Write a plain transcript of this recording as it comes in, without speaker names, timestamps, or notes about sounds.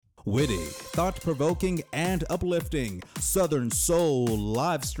Witty, thought-provoking, and uplifting, Southern Soul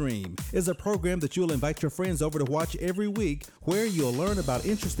Livestream is a program that you'll invite your friends over to watch every week, where you'll learn about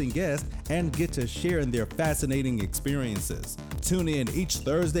interesting guests and get to share in their fascinating experiences. Tune in each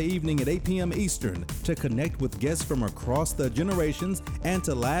Thursday evening at 8 p.m. Eastern to connect with guests from across the generations and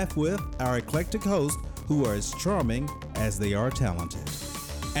to laugh with our eclectic hosts who are as charming as they are talented.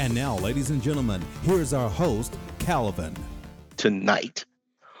 And now, ladies and gentlemen, here's our host, Calvin. Tonight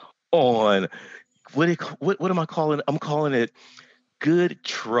on what am I calling it? I'm calling it Good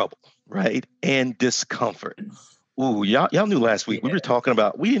Trouble, right? And Discomfort. Ooh, y'all knew last week we were talking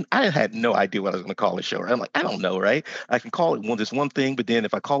about I had no idea what I was going to call the show. Right? I'm like, I don't know, right? I can call it this one thing, but then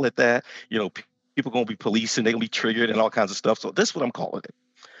if I call it that, people are going to be policing, they're going to be triggered and all kinds of stuff. So this is what I'm calling it: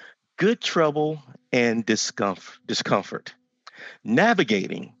 Good Trouble and Discomfort.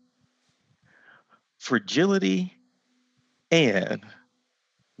 Navigating fragility and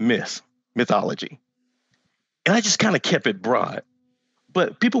mythology. And I just kind of kept it broad.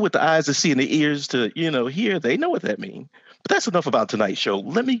 But people with the eyes to see and the ears to, hear, they know what that means. But that's enough about tonight's show.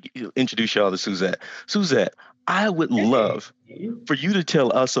 Let me introduce y'all to Suzette. Suzette, I would love for you to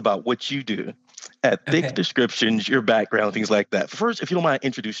tell us about what you do at Thick Descriptions, your background, things like that. First, if you don't mind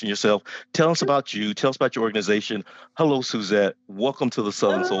introducing yourself, tell us about you, tell us about your organization. Hello, Suzette. Welcome to the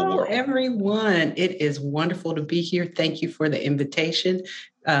Southern Soul world. Everyone. It is wonderful to be here. Thank you for the invitation.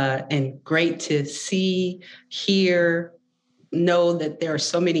 And great to see, hear, know that there are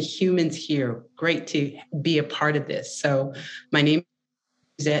so many humans here. Great to be a part of this. So my name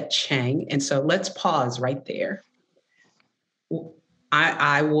is Suzette Chang. And so let's pause right there.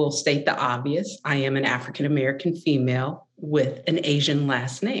 I will state the obvious. I am an African-American female with an Asian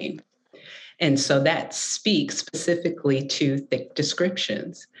last name. And so that speaks specifically to Thick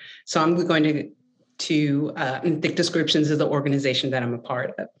Descriptions. So I'm going to Thick Descriptions is the organization that I'm a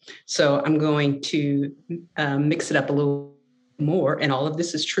part of. So I'm going to mix it up a little more. And all of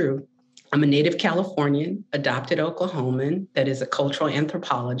this is true. I'm a native Californian, adopted Oklahoman that is a cultural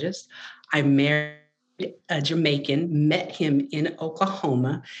anthropologist. I married a Jamaican, met him in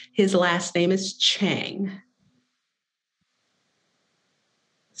Oklahoma. His last name is Chang.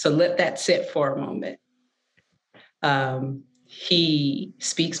 So let that sit for a moment. He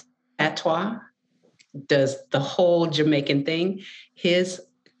speaks patois, does the whole Jamaican thing. His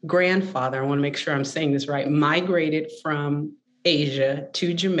grandfather, I want to make sure I'm saying this right, migrated from Asia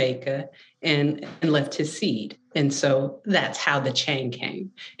to Jamaica and left his seed. And so that's how the Chang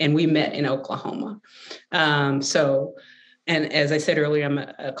came. And we met in Oklahoma. And as I said earlier, I'm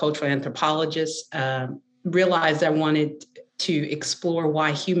a cultural anthropologist. Realized I wanted to explore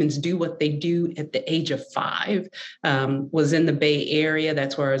why humans do what they do at the age of 5. Was in the Bay Area.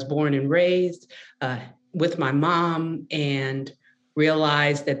 That's where I was born and raised with my mom, and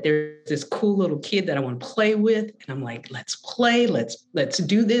realized that there's this cool little kid that I want to play with. And I'm like, let's play, let's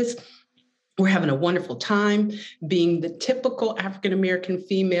do this. We're having a wonderful time being the typical African-American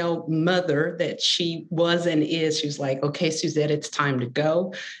female mother that she was and is. She's like, okay, Suzette, it's time to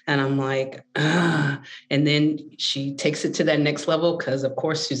go. And I'm like, and then she takes it to that next level because, of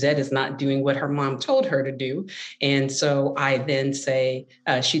course, Suzette is not doing what her mom told her to do. And so I then say,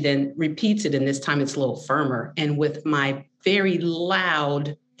 she then repeats it, and this time it's a little firmer. And with my very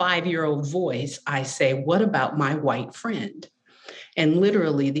loud 5-year-old voice, I say, what about my white friend? And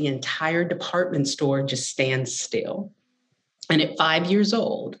literally the entire department store just stands still. And at 5 years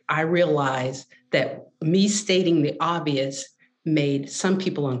old, I realized that me stating the obvious made some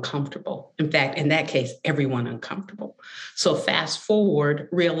people uncomfortable. In fact, in that case, everyone uncomfortable. So fast forward,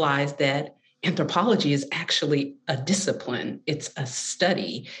 realized that anthropology is actually a discipline. It's a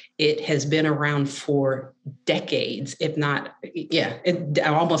study. It has been around for decades, if not, I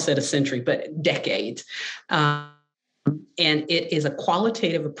almost said a century, but decades. And it is a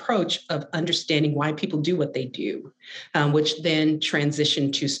qualitative approach of understanding why people do what they do, which then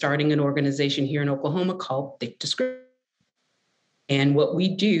transitioned to starting an organization here in Oklahoma called Thick Descriptions. And what we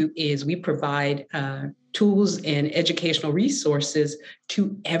do is we provide tools and educational resources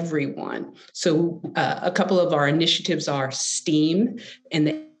to everyone. So a couple of our initiatives are STEAM,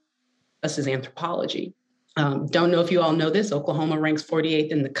 and us is anthropology. Don't know if you all know this, Oklahoma ranks 48th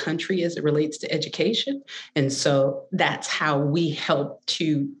in the country as it relates to education. And so that's how we help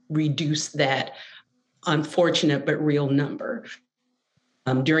to reduce that unfortunate but real number.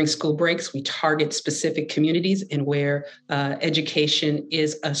 During school breaks, we target specific communities and where education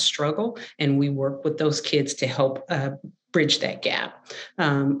is a struggle, and we work with those kids to help bridge that gap.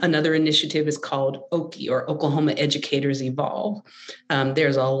 Another initiative is called OKE, or Oklahoma Educators Evolve.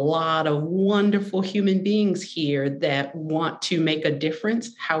 There's a lot of wonderful human beings here that want to make a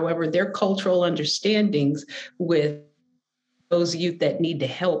difference. However, their cultural understandings with those youth that need to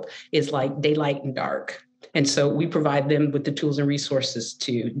help is like daylight and dark. And so we provide them with the tools and resources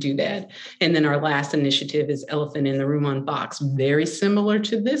to do that. And then our last initiative is Elephant in the Room Unboxed. Very similar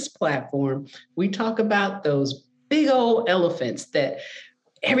to this platform. We talk about those big old elephants that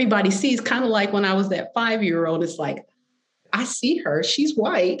everybody sees, kind of like when I was that 5-year-old. It's like, I see her, she's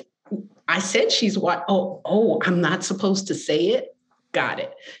white. I said she's white. Oh, I'm not supposed to say it. Got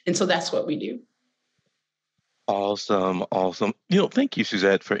it. And so that's what we do. Awesome. Awesome. Thank you,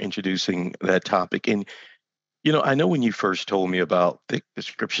 Suzette, for introducing that topic. And I know when you first told me about thick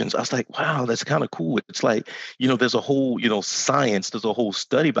descriptions, I was like, wow, that's kind of cool. It's like, there's a whole, science, there's a whole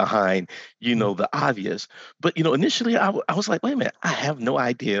study behind, the obvious. But, initially I was like, wait a minute, I have no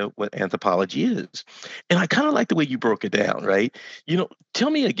idea what anthropology is. And I kind of like the way you broke it down, right? Tell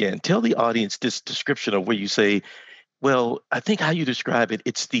me again, tell the audience this description of where you say, well, I think how you describe it,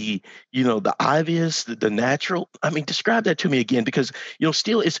 it's the, the obvious, the natural. I mean, describe that to me again, because,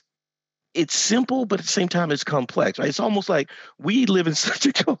 still it's simple, but at the same time, it's complex, right? It's almost like we live in such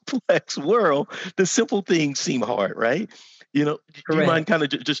a complex world. The simple things seem hard, right? Do you mind kind of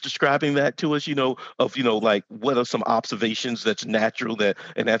just describing that to us, like what are some observations that's natural that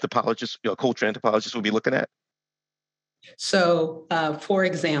an anthropologist, cultural anthropologist would be looking at? So, for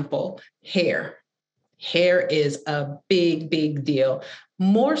example, hair. Hair is a big, big deal.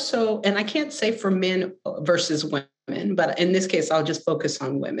 More so, and I can't say for men versus women, but in this case, I'll just focus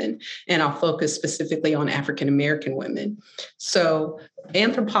on women, and I'll focus specifically on African-American women. So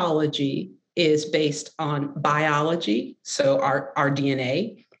anthropology is based on biology, so our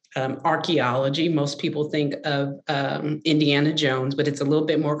DNA, archaeology. Most people think of Indiana Jones, but it's a little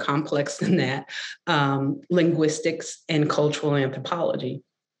bit more complex than that. Linguistics and cultural anthropology.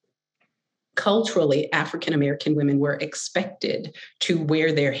 Culturally, African-American women were expected to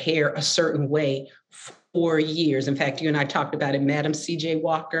wear their hair a certain way for years. In fact, you and I talked about it. Madam C.J.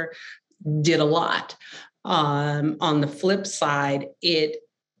 Walker did a lot. On the flip side, it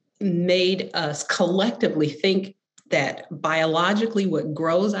made us collectively think that biologically what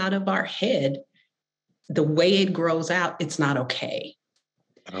grows out of our head, the way it grows out, it's not okay.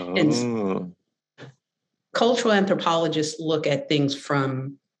 Oh. And cultural anthropologists look at things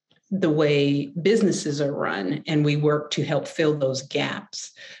from the way businesses are run, and we work to help fill those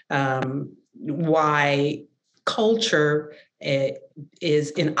gaps. Why culture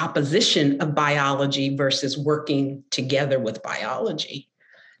is in opposition of biology versus working together with biology.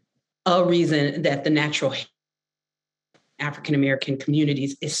 A reason that the natural African-American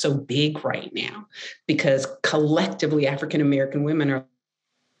communities is so big right now, because collectively African-American women are,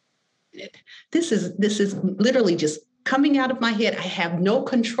 this is literally just coming out of my head. I have no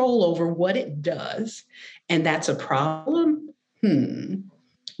control over what it does. And that's a problem.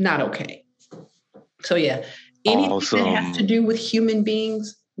 Not okay. So yeah, anything that has to do with human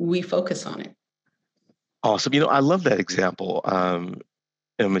beings, we focus on it. Awesome. I love that example.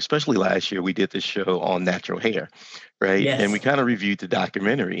 Especially last year, we did this show on natural hair, right? Yes. And we kind of reviewed the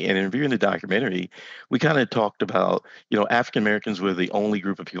documentary. And in reviewing the documentary, we kind of talked about, African Americans were the only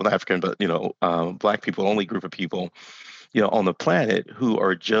group of people, not African, but, Black people, only group of people, on the planet who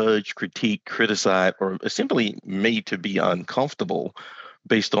are judged, critiqued, criticized, or simply made to be uncomfortable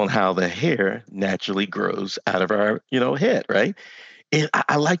based on how the hair naturally grows out of our, head, right? And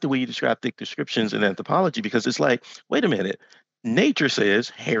I like the way you describe thick descriptions in anthropology, because it's like, wait a minute. Nature says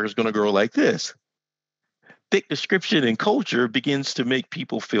hair is going to grow like this. Thick description in culture begins to make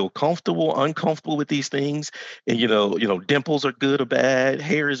people feel comfortable, uncomfortable with these things. And, dimples are good or bad.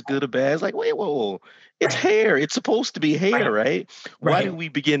 Hair is good or bad. It's like, wait, whoa. It's hair. It's supposed to be hair, right? Why do we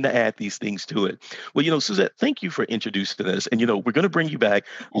begin to add these things to it? Well, Suzette, thank you for introducing us. And, we're going to bring you back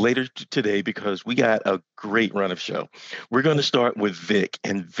later today because we got a great run of show. We're going to start with Vic,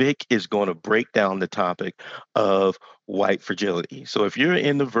 and Vic is going to break down the topic of white fragility. So if you're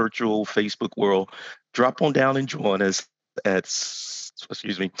in the virtual Facebook world, drop on down and join us at,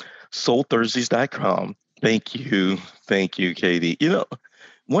 soulthursdays.com. Thank you, Katie.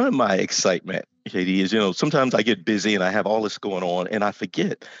 One of my excitement, Katie, is, sometimes I get busy and I have all this going on and I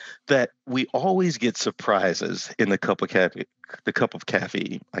forget that we always get surprises in the cup of caffeine.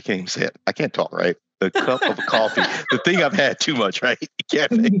 I can't even say it. I can't talk, right? The cup of coffee, the thing I've had too much, right?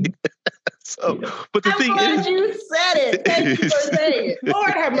 Caffeine. But the thing is, you said it. Thank you for saying it.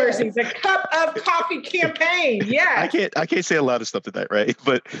 Lord have mercy. The cup of coffee campaign. Yeah. I can't say a lot of stuff to that, right?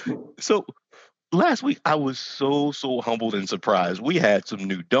 But so last week I was so humbled and surprised. We had some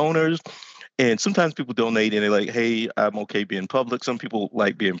new donors. And sometimes people donate and they're like, hey, I'm okay being public. Some people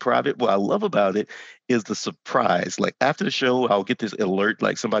like being private. What I love about it is the surprise. Like after the show, I'll get this alert,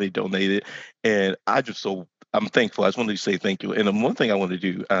 like somebody donated. And I'm thankful. I just wanted to say thank you. And then one thing I want to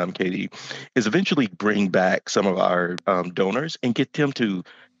do, Katie, is eventually bring back some of our donors and get them to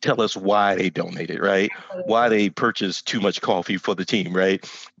tell us why they donated, right? Why they purchased too much coffee for the team, right?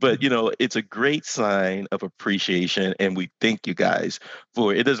 But, it's a great sign of appreciation. And we thank you guys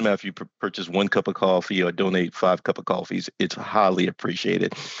for it. Doesn't matter if you purchase 1 cup of coffee or donate 5 cups of coffees, it's highly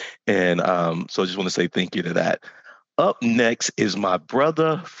appreciated. And so I just want to say thank you to that. Up next is my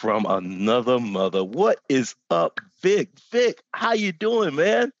brother from another mother. What is up, Vic? Vic, how you doing,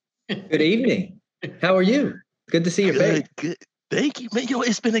 man? Good evening. How are you? Good to see your face. Good. Thank you, man.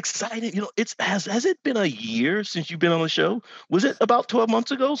 It's been exciting. Has it been a year since you've been on the show? Was it about 12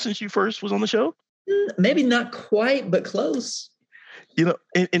 months ago since you first was on the show? Maybe not quite, but close.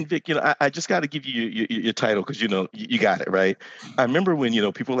 And Vic, I just got to give you your title because, you got it, right? I remember when,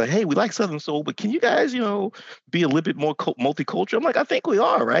 people were like, hey, we like Southern Soul, but can you guys, be a little bit more multicultural? I'm like, I think we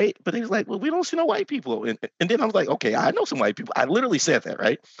are, right? But he was like, well, we don't see no white people. And then I was like, okay, I know some white people. I literally said that,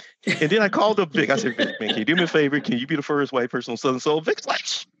 right? And then I called up Vic. I said, Vic, man, can you do me a favor? Can you be the first white person on Southern Soul? Vic's like,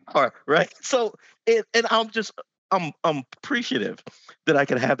 sure, right? So, and I'm appreciative that I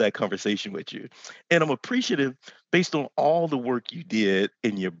can have that conversation with you. And I'm appreciative based on all the work you did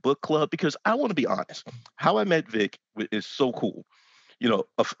in your book club, because I want to be honest, how I met Vic is so cool.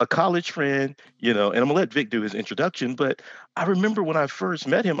 A college friend, and I'm gonna let Vic do his introduction, but I remember when I first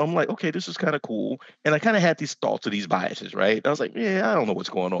met him, I'm like, okay, this is kind of cool. And I kind of had these thoughts of these biases, right? I was like, yeah, I don't know what's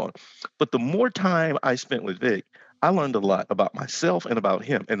going on. But the more time I spent with Vic, I learned a lot about myself and about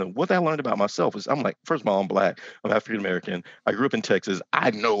him. And then what I learned about myself is I'm like, first of all, I'm Black, I'm African-American, I grew up in Texas,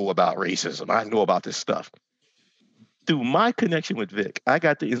 I know about racism, I know about this stuff. Through my connection with Vic, I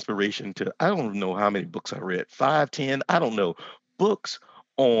got the inspiration to, I don't know how many books I read, 5, 10, I don't know, books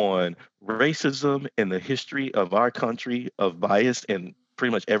on racism and the history of our country, of bias and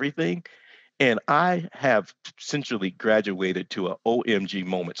pretty much everything. And I have essentially graduated to an OMG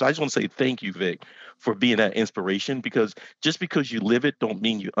moment. So I just want to say thank you, Vic, for being that inspiration, because just because you live it don't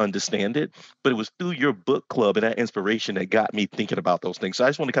mean you understand it. But it was through your book club and that inspiration that got me thinking about those things. So I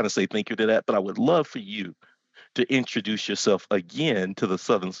just want to kind of say thank you to that. But I would love for you to introduce yourself again to the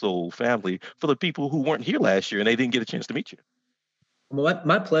Southern Soul family for the people who weren't here last year and they didn't get a chance to meet you. Well,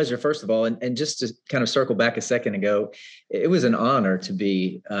 my pleasure, first of all. And just to kind of circle back a second ago, it was an honor to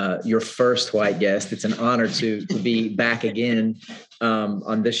be your first white guest. It's an honor to be back again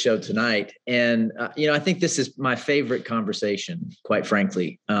on this show tonight. And, I think this is my favorite conversation, quite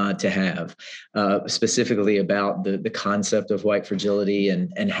frankly, to have, specifically about the concept of white fragility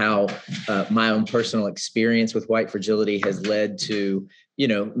and how my own personal experience with white fragility has led to,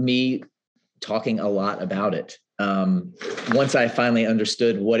 me talking a lot about it. Once I finally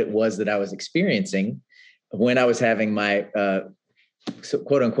understood what it was that I was experiencing when I was having my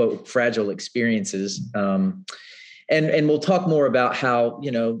quote unquote fragile experiences. And we'll talk more about how,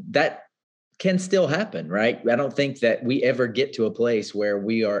 that can still happen, right? I don't think that we ever get to a place where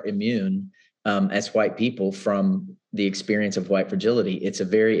we are immune as white people from the experience of white fragility. It's a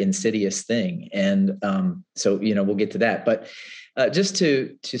very insidious thing. And so, we'll get to that. But just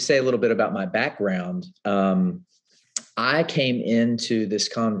to say a little bit about my background, I came into this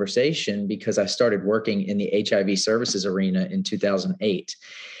conversation because I started working in the HIV services arena in 2008.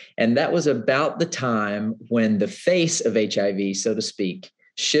 And that was about the time when the face of HIV, so to speak,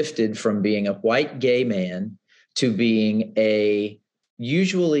 shifted from being a white gay man to being a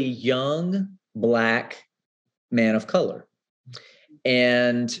usually young Black man of color.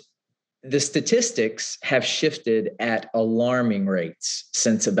 And the statistics have shifted at alarming rates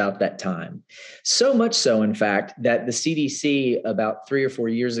since about that time. So much so, in fact, that the CDC about 3 or 4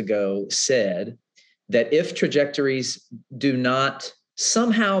 years ago said that if trajectories do not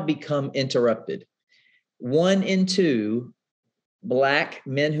somehow become interrupted, 1 in 2 Black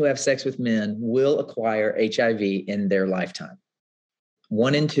men who have sex with men will acquire HIV in their lifetime.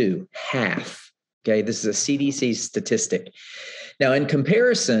 1 in 2, half. Okay, this is a CDC statistic. Now, in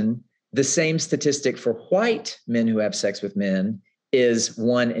comparison, the same statistic for white men who have sex with men is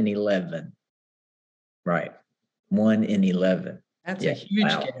 1 in 11. Right. 1 in 11. That's a huge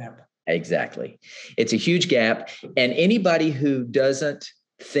gap. Exactly. It's a huge gap. And anybody who doesn't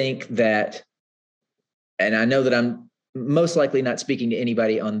think that, and I know that I'm most likely not speaking to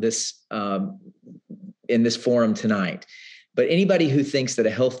anybody on this, in this forum tonight, but anybody who thinks that a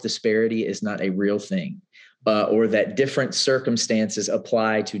health disparity is not a real thing or that different circumstances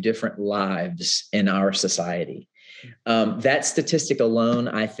apply to different lives in our society. That statistic alone,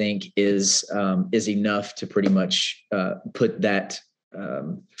 I think, is enough to pretty much put that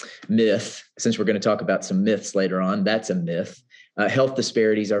myth, since we're going to talk about some myths later on, that's a myth. Health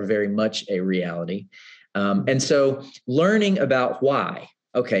disparities are very much a reality. And so learning about why,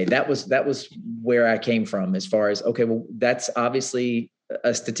 okay, that was where I came from as far as, okay, well, that's obviously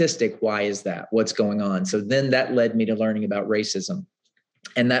a statistic. Why is that? What's going on? So then that led me to learning about racism.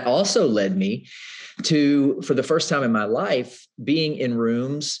 And that also led me to, for the first time in my life, being in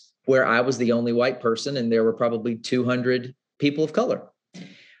rooms where I was the only white person and there were probably 200 people of color.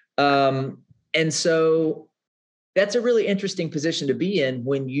 And so that's a really interesting position to be in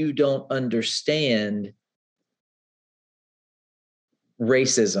when you don't understand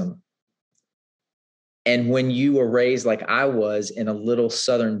racism. And when you were raised like I was in a little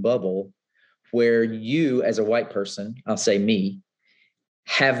Southern bubble where you, as a white person, I'll say me,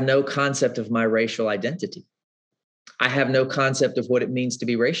 have no concept of my racial identity. I have no concept of what it means to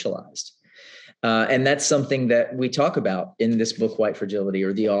be racialized. And that's something that we talk about in this book, White Fragility,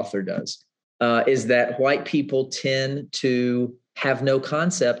 or the author does, is that white people tend to have no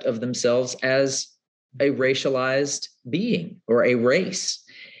concept of themselves as a racialized being or a race.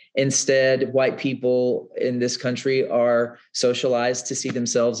 Instead, white people in this country are socialized to see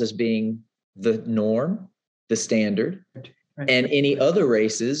themselves as being the norm, the standard, and any other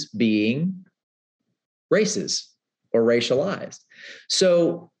races being races or racialized.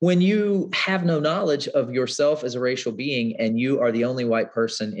 So when you have no knowledge of yourself as a racial being and you are the only white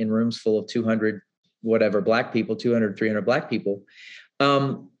person in rooms full of 200 whatever black people, 200, 300 black people,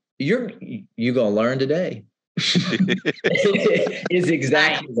 you're going to learn today. Is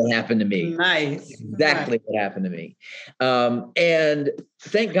exactly what happened to me. Nice. Exactly what happened to me. And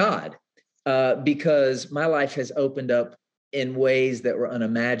thank God, because my life has opened up in ways that were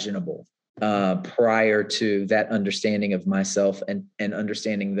unimaginable prior to that understanding of myself and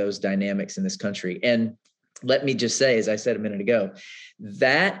understanding those dynamics in this country. And let me just say, as I said a minute ago,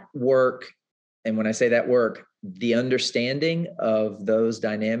 that work, and when I say that work, the understanding of those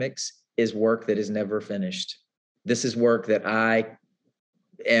dynamics is work that is never finished. This is work that I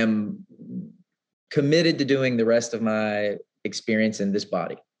am committed to doing the rest of my experience in this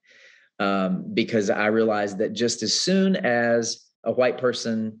body. Because I realized that just as soon as a white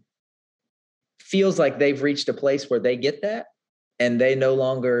person feels like they've reached a place where they get that and they no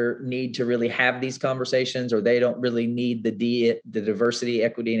longer need to really have these conversations, or they don't really need the diversity,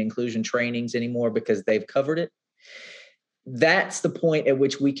 equity, and inclusion trainings anymore because they've covered it, that's the point at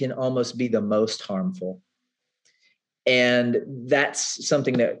which we can almost be the most harmful. And that's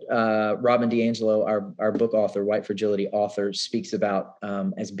something that Robin DiAngelo, our book author, White Fragility author, speaks about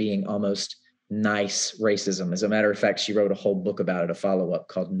as being almost nice racism. As a matter of fact, she wrote a whole book about it, a follow-up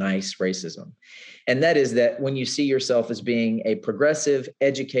called Nice Racism. And that is that when you see yourself as being a progressive,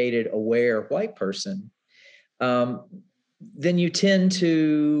 educated, aware white person, then you tend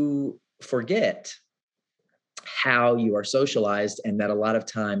to forget how you are socialized, and that a lot of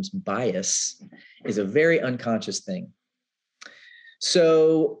times bias is a very unconscious thing.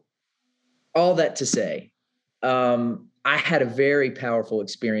 So all that to say, I had a very powerful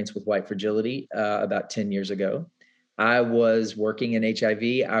experience with White Fragility about 10 years ago. I was working in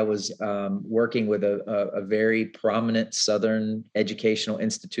HIV. I was working with a very prominent Southern educational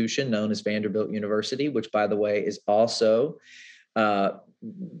institution known as Vanderbilt University, which, by the way, is also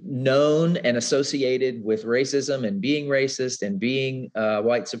known and associated with racism and being racist and being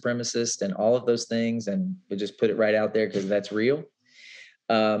white supremacist and all of those things. And we'll just put it right out there because that's real.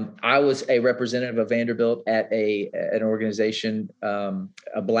 I was a representative of Vanderbilt at an organization,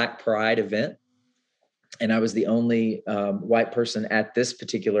 a Black Pride event. And I was the only white person at this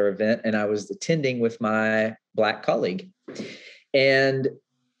particular event. And I was attending with my Black colleague. And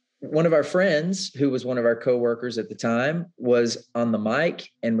one of our friends, who was one of our coworkers at the time, was on the mic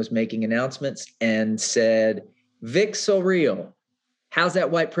and was making announcements and said, "Vic Sorrell, how's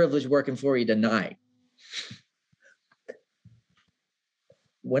that white privilege working for you tonight?"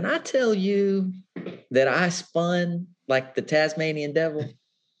 When I tell you that I spun like the Tasmanian devil,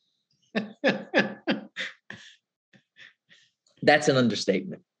 that's an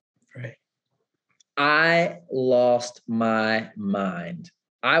understatement. Right. I lost my mind.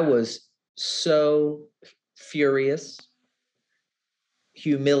 I was so furious,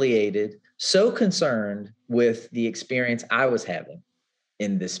 humiliated, so concerned with the experience I was having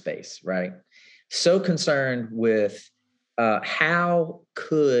in this space, right? So concerned with how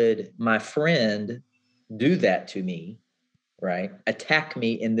could my friend do that to me right? Attack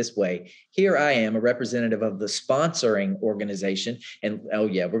me in this way. Here I am, a representative of the sponsoring organization. And oh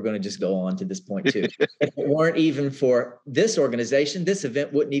yeah, we're going to just go on to this point too. If it weren't even for this organization, this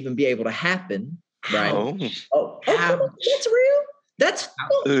event wouldn't even be able to happen, right? Oh. Come on, that's real. That's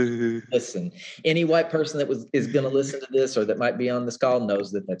Uh, listen. Any white person that is going to listen to this or that might be on this call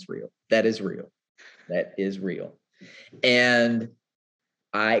knows that that's real. That is real. That is real. And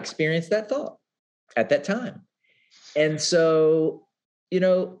I experienced that thought at that time. And so,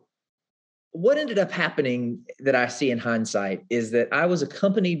 what ended up happening that I see in hindsight is that I was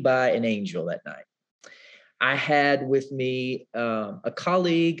accompanied by an angel that night. I had with me a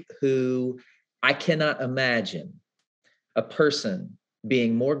colleague who I cannot imagine a person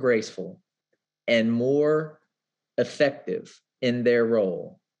being more graceful and more effective in their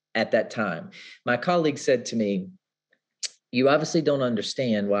role at that time. My colleague said to me, "You obviously don't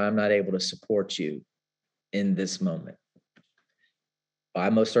understand why I'm not able to support you in this moment." I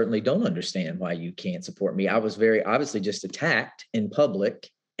most certainly don't understand why you can't support me. I was very obviously just attacked in public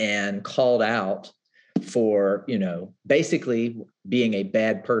and called out for, basically being a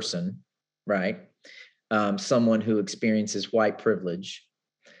bad person, right? Someone who experiences white privilege.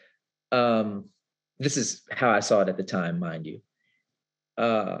 This is how I saw it at the time, mind you.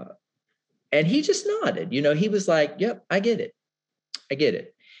 And he just nodded, he was like, "Yep, I get it. I get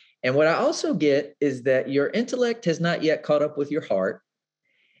it." And what I also get is that your intellect has not yet caught up with your heart.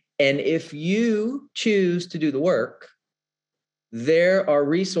 And if you choose to do the work, there are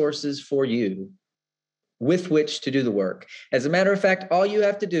resources for you with which to do the work. As a matter of fact, all you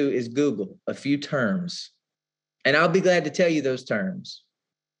have to do is Google a few terms, and I'll be glad to tell you those terms,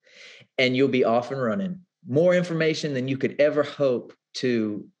 and you'll be off and running. More information than you could ever hope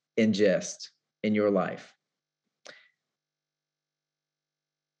to ingest in your life.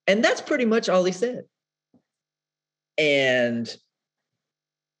 And that's pretty much all he said. And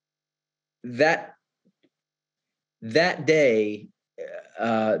that day,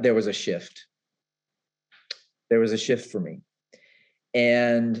 there was a shift. There was a shift for me.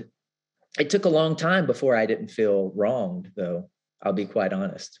 And it took a long time before I didn't feel wronged, though. I'll be quite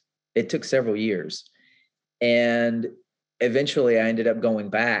honest. It took several years. And eventually I ended up going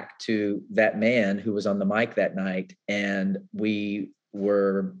back to that man who was on the mic that night. And we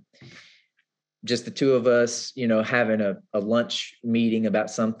were just the two of us, having a lunch meeting about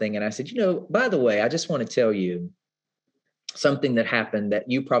something. And I said, by the way, I just want to tell you something that happened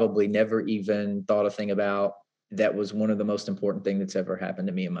that you probably never even thought a thing about. That was one of the most important things that's ever happened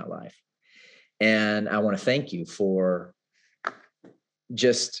to me in my life. And I want to thank you for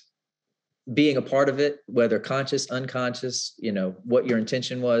just being a part of it, whether conscious, unconscious, what your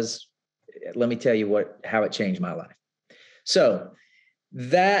intention was. Let me tell you how it changed my life. So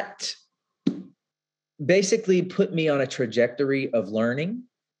that basically put me on a trajectory of learning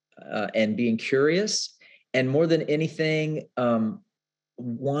and being curious, and more than anything,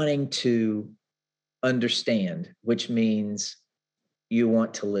 wanting to understand, which means you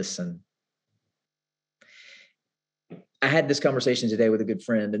want to listen. I had this conversation today with a good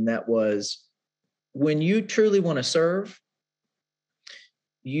friend, and that was, when you truly want to serve,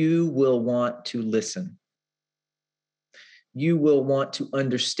 you will want to listen. You will want to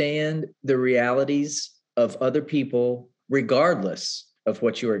understand the realities of other people, regardless of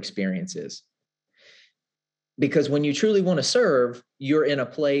what your experience is. Because when you truly want to serve, you're in a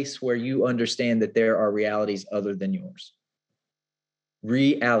place where you understand that there are realities other than yours.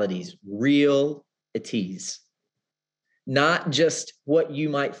 Realities, realities. Not just what you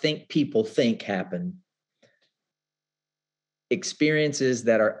might think people think happen. Experiences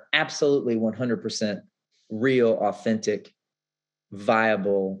that are absolutely 100% real, authentic,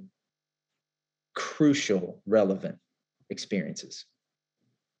 viable, crucial, relevant experiences.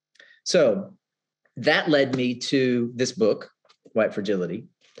 So that led me to this book, White Fragility.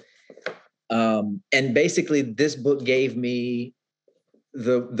 And basically this book gave me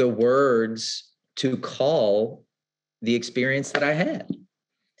the words to call the experience that I had.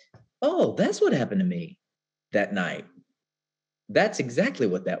 Oh, that's what happened to me that night. That's exactly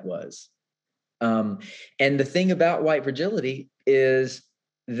what that was. And the thing about White Fragility is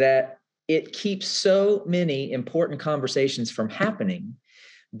that it keeps so many important conversations from happening,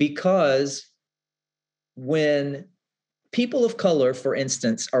 because when people of color, for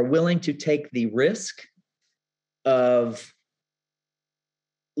instance, are willing to take the risk of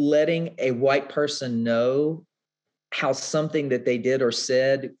letting a white person know how something that they did or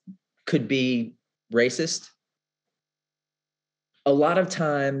said could be racist, a lot of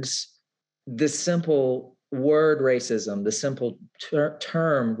times the simple word racism, the simple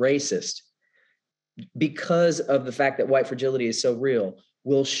term racist, because of the fact that white fragility is so real,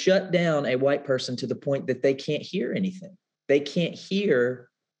 will shut down a white person to the point that they can't hear anything. They can't hear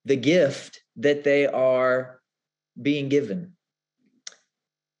the gift that they are being given.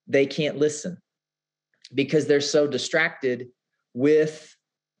 They can't listen because they're so distracted with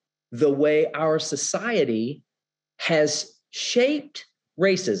the way our society has shaped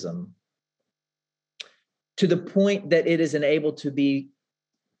racism to the point that it is unable to be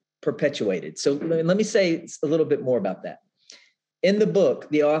perpetuated. So let me say a little bit more about that. In the book,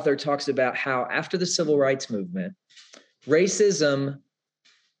 the author talks about how after the civil rights movement, racism,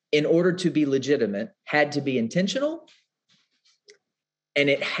 in order to be legitimate, had to be intentional, and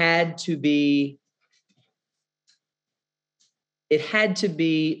it had to be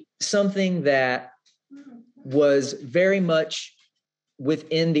something that was very much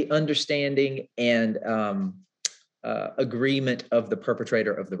within the understanding and agreement of the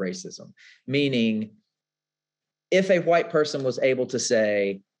perpetrator of the racism. Meaning, if a white person was able to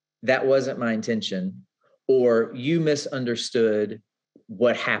say, that wasn't my intention, or you misunderstood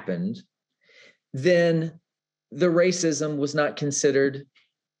what happened, then the racism was not considered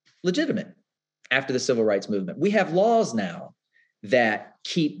legitimate after the civil rights movement. We have laws now that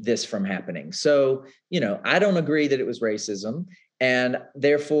keep this from happening. So, I don't agree that it was racism, and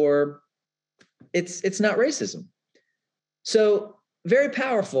therefore it's not racism. So very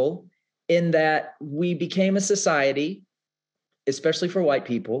powerful in that we became a society, especially for white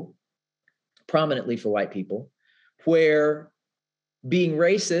people, prominently for white people, where being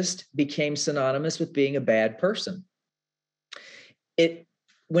racist became synonymous with being a bad person. It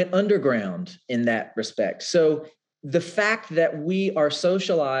went underground in that respect. So the fact that we are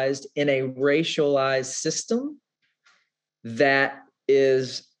socialized in a racialized system that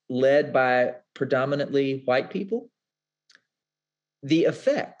is led by predominantly white people, the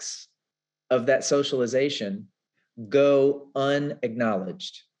effects of that socialization go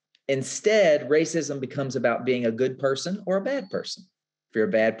unacknowledged. Instead, racism becomes about being a good person or a bad person. If you're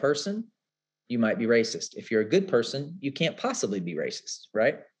a bad person, you might be racist. If you're a good person, you can't possibly be racist,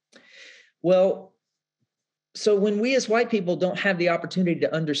 right? Well, so when we as white people don't have the opportunity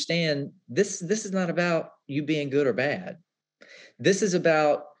to understand this is not about you being good or bad. This is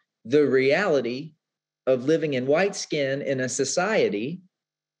about the reality of living in white skin in a society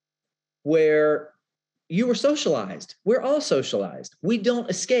where you were socialized. We're all socialized. We don't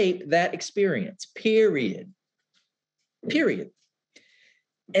escape that experience, period.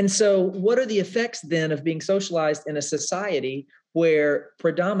 And so what are the effects then of being socialized in a society where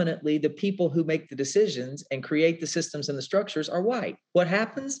predominantly the people who make the decisions and create the systems and the structures are white? What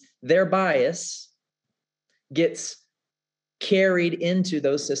happens? Their bias gets carried into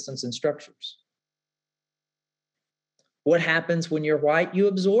those systems and structures. What happens when you're white? You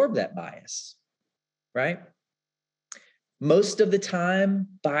absorb that bias, right? Most of the time,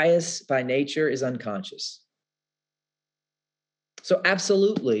 bias by nature is unconscious. So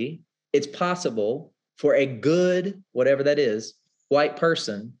absolutely, it's possible for a good, whatever that is, white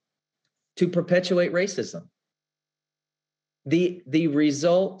person to perpetuate racism. The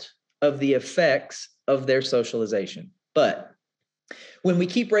result of the effects of their socialization. But when we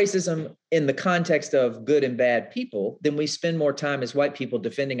keep racism in the context of good and bad people, then we spend more time as white people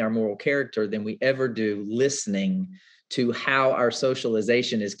defending our moral character than we ever do listening to how our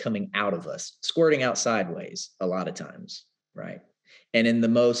socialization is coming out of us, squirting out sideways a lot of times, right? And in the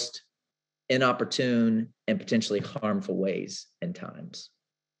most inopportune and potentially harmful ways and times.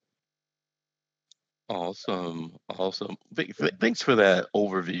 Awesome. Thanks for that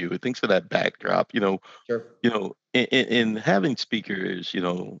overview. Thanks for that backdrop. Sure. In having speakers,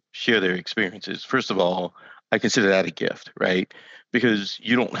 share their experiences. First of all, I consider that a gift, right? Because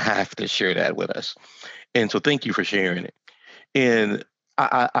you don't have to share that with us. And so thank you for sharing it. And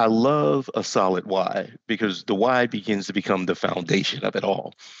I love a solid why, because the why begins to become the foundation of it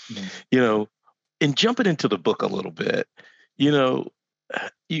all. Mm-hmm. And jumping into the book a little bit,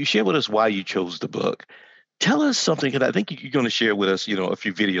 you share with us why you chose the book. Tell us something, and I think you're going to share with us, a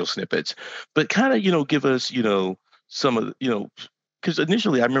few video snippets, but kind of, give us, some of, because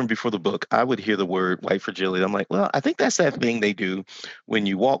initially I remember before the book, I would hear the word white fragility. I'm like, well, I think that's that thing they do when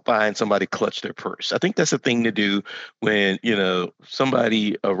you walk by and somebody clutch their purse. I think that's a thing to do when,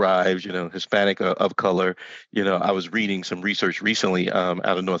 somebody arrives, Hispanic of color. I was reading some research recently out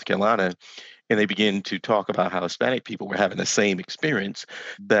of North Carolina, and they began to talk about how Hispanic people were having the same experience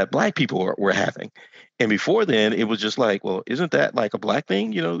that Black people were having. And before then, it was just like, well, isn't that like a Black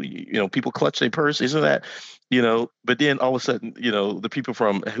thing? People clutch their purse, isn't that, But then all of a sudden, the people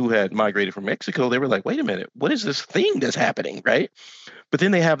who had migrated from Mexico, they were like, wait a minute, what is this thing that's happening, right? But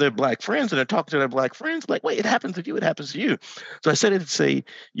then they have their Black friends and they're talking to their Black friends like, wait, it happens to you, it happens to you. So I said it to say,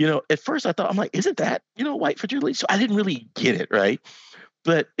 at first I thought, I'm like, isn't that, white fragility? So I didn't really get it, right?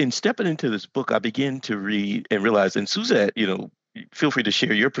 But in stepping into this book, I began to read and realize, and Suzette, feel free to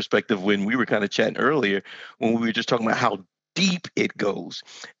share your perspective when we were kind of chatting earlier, when we were just talking about how deep it goes.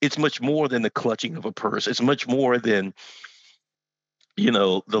 It's much more than the clutching of a purse. It's much more than,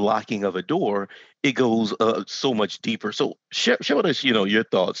 the locking of a door. It goes so much deeper. So share with us, your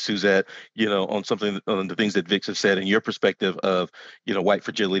thoughts, Suzette, on the things that Vix have said and your perspective of, white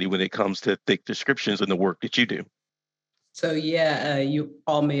fragility when it comes to thick descriptions and the work that you do. So you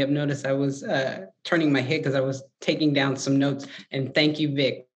all may have noticed I was turning my head because I was taking down some notes. And thank you,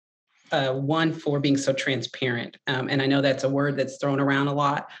 Vic. One, for being so transparent. And I know that's a word that's thrown around a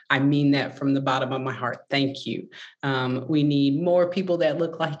lot. I mean that from the bottom of my heart. Thank you. We need more people that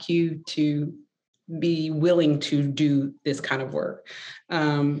look like you to be willing to do this kind of work.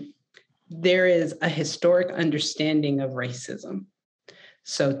 There is a historic understanding of racism.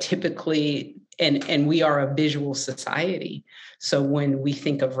 So typically, and we are a visual society. So when we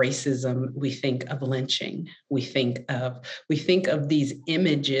think of racism, we think of lynching. We think of these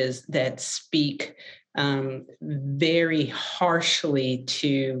images that speak very harshly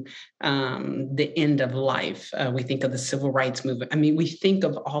to the end of life. We think of the civil rights movement. I mean, we think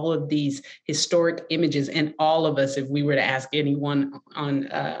of all of these historic images, and all of us, if we were to ask anyone on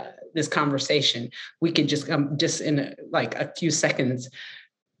this conversation, we could just in like a few seconds.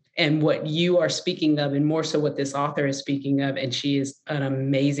 And what you are speaking of, and more so what this author is speaking of, and she is an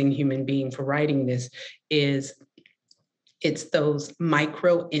amazing human being for writing this, it's those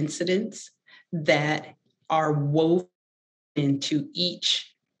micro incidents that are woven into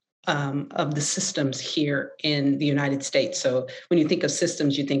each of the systems here in the United States. So when you think of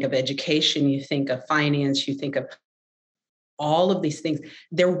systems, you think of education, you think of finance, you think of all of these things,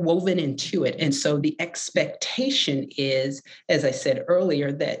 they're woven into it. And so the expectation is, as I said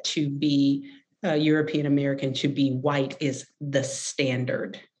earlier, that to be European American, to be white is the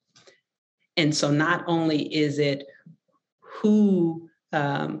standard. And so not only is it who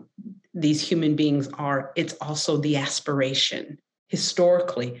these human beings are, it's also the aspiration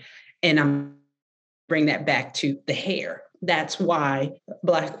historically. And I'm bring that back to the hair. That's why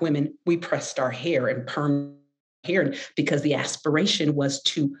Black women, we pressed our hair and permed hair, because the aspiration was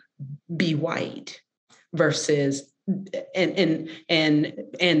to be white versus, and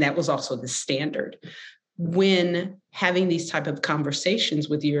that was also the standard. When having these type of conversations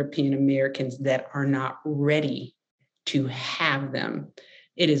with European Americans that are not ready to have them,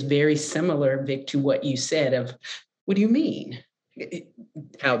 it is very similar, Vic, to what you said of, what do you mean?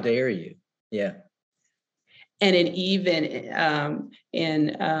 How dare you? Yeah. And it even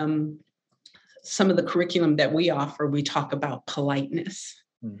in some of the curriculum that we offer, we talk about politeness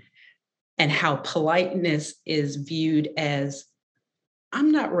and how politeness is viewed as,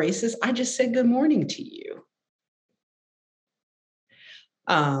 I'm not racist, I just said good morning to you.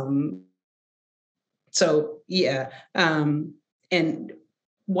 And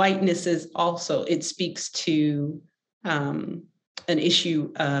whiteness is also, it speaks to an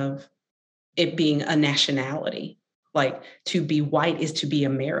issue of it being a nationality. Like, to be white is to be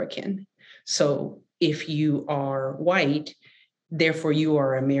American. So if you are white, therefore you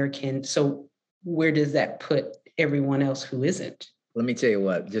are American. So where does that put everyone else who isn't? Let me tell you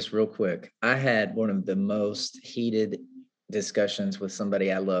what, just real quick. I had one of the most heated discussions with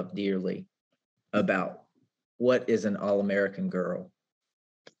somebody I love dearly about what is an all-American girl.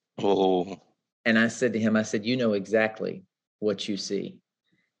 Oh. And I said to him, I said, you know exactly what you see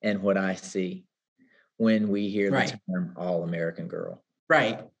and what I see when we hear the term all-American girl.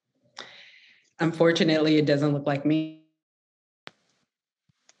 Right. Unfortunately, it doesn't look like me.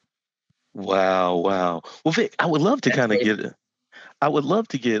 Wow. Well, Vic, I would love to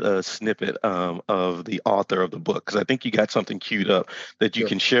get a snippet of the author of the book, because I think you got something queued up that you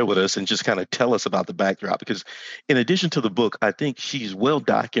can share with us and just kind of tell us about the backdrop. Because in addition to the book, I think she's well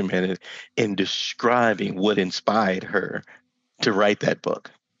documented in describing what inspired her to write that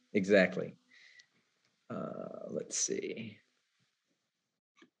book. Exactly. Let's see.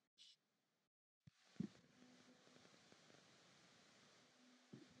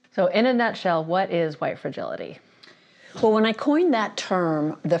 So in a nutshell, what is white fragility? Well, when I coined that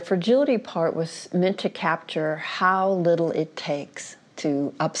term, the fragility part was meant to capture how little it takes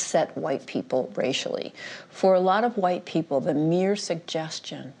to upset white people racially. For a lot of white people, the mere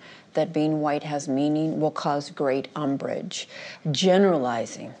suggestion that being white has meaning will cause great umbrage.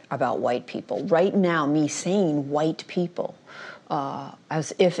 Generalizing about white people. Right now, me saying white people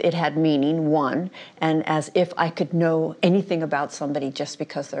as if it had meaning, one, and as if I could know anything about somebody just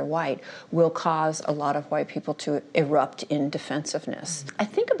because they're white, will cause a lot of white people to erupt in defensiveness. I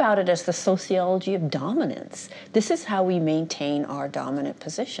think about it as the sociology of dominance. This is how we maintain our dominant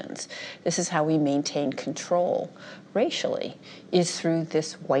positions. This is how we maintain control racially, is through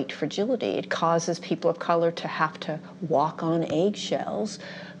this white fragility. It causes people of color to have to walk on eggshells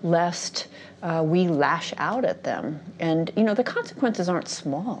lest we lash out at them. And, you know, the consequences aren't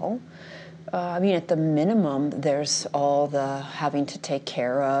small. I mean, at the minimum, there's all the having to take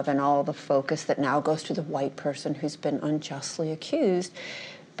care of and all the focus that now goes to the white person who's been unjustly accused.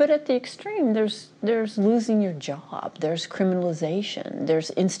 But at the extreme, there's losing your job, there's criminalization,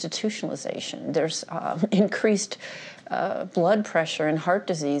 there's institutionalization, there's increased blood pressure and heart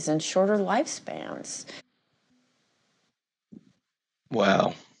disease and shorter lifespans.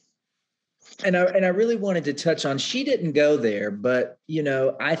 Wow. And I really wanted to touch on, she didn't go there, but, you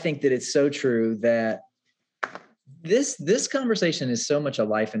know, I think that it's so true that this conversation is so much a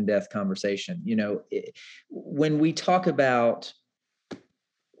life and death conversation. You know, when we talk about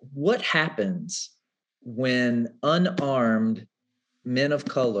what happens when unarmed men of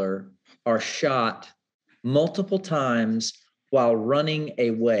color are shot multiple times while running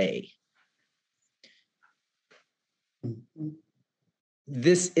away.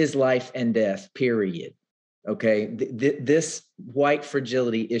 This is life and death, period. Okay. This white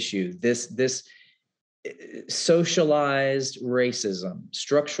fragility issue, this socialized racism,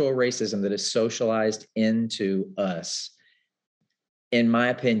 structural racism that is socialized into us, in my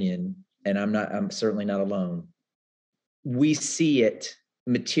opinion, and I'm certainly not alone, we see it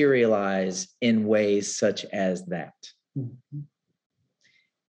materialize in ways such as that. Mm-hmm.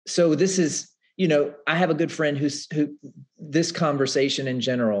 So this is, you know, I have a good friend who this conversation in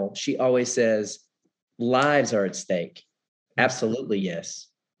general, she always says, lives are at stake. Absolutely, yes.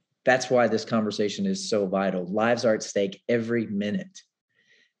 That's why this conversation is so vital. Lives are at stake every minute.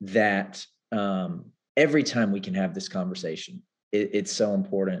 That every time we can have this conversation, it's so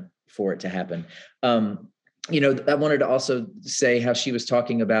important for it to happen. You know, I wanted to also say how she was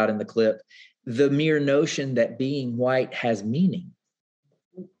talking about in the clip, the mere notion that being white has meaning.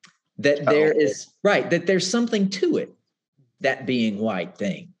 That there is, right, that there's something to it, that being white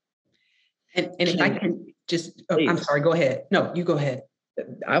thing. And if I can just, I'm sorry, go ahead. No, you go ahead.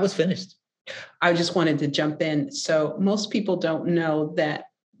 I was finished. I just wanted to jump in. So most people don't know that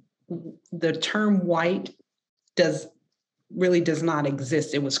the term white does not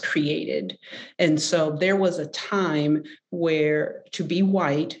exist. It was created. And so there was a time where to be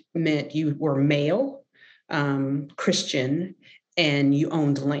white meant you were male, Christian, and you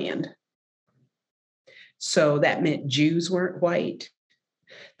owned land. So that meant Jews weren't white.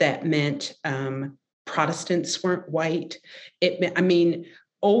 That meant Protestants weren't white.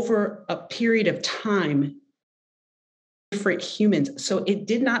 Over a period of time, different humans. So it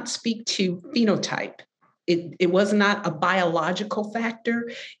did not speak to phenotype. It was not a biological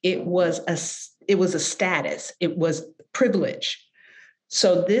factor. It was a status. It was privilege.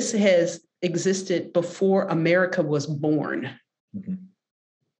 So this has existed before America was born. Mm-hmm.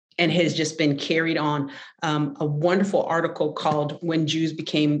 And has just been carried on. A wonderful article called "When Jews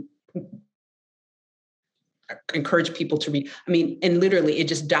Became," encourage people to read. And literally it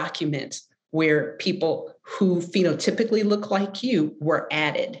just documents where people who phenotypically look like you were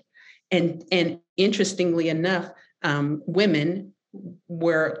added. And interestingly enough, women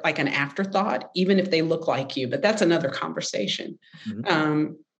were like an afterthought, even if they look like you, but that's another conversation.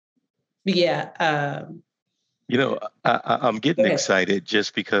 Mm-hmm. You know, I'm getting excited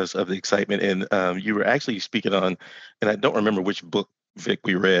just because of the excitement. And you were actually speaking on, and I don't remember which book, Vic,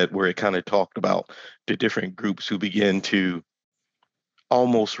 we read, where it kind of talked about the different groups who begin to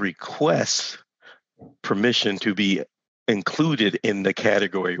almost request permission to be included in the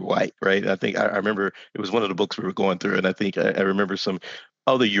category white, right? I think I remember it was one of the books we were going through, and I think I remember some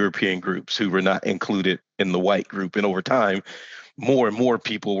other European groups who were not included in the white group. And over time, more and more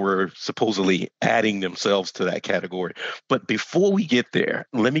people were supposedly adding themselves to that category. But before we get there,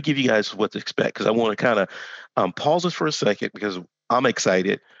 let me give you guys what to expect, because I want to kind of pause this for a second because I'm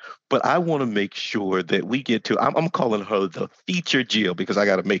excited. But I want to make sure that we get to, I'm calling her the feature Jill, because I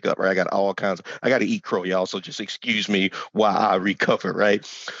got to make up, right? I got to eat crow, y'all. So just excuse me while I recover, right?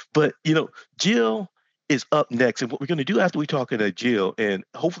 But, you know, Jill is up next. And what we're going to do after we talk to Jill, and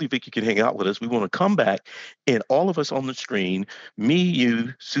hopefully Vic, you can hang out with us. We want to come back and all of us on the screen, me,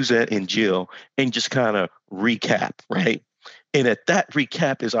 you, Suzette, and Jill, and just kind of recap, right? And at that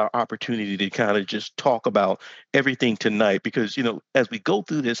recap is our opportunity to kind of just talk about everything tonight. Because, as we go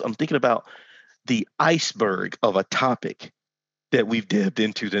through this, I'm thinking about the iceberg of a topic that we've dived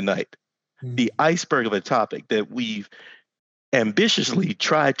into tonight. The iceberg of a topic that we've ambitiously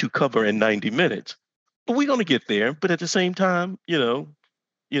tried to cover in 90 minutes. But we're going to get there. But at the same time, you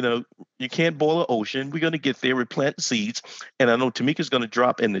can't boil an ocean. We're going to get there. We're planting seeds. And I know Tamika's going to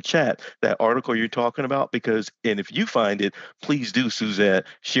drop in the chat that article you're talking about and if you find it, please do, Suzette,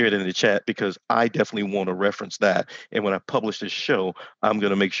 share it in the chat because I definitely want to reference that. And when I publish this show, I'm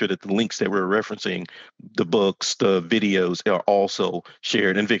going to make sure that the links that we're referencing, the books, the videos are also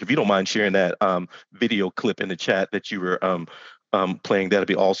shared. And Vic, if you don't mind sharing that video clip in the chat that you were playing, that'd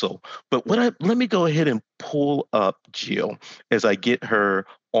be also. But let me go ahead and pull up Jill as I get her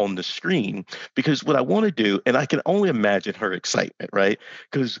on the screen, because what I want to do, and I can only imagine her excitement, right?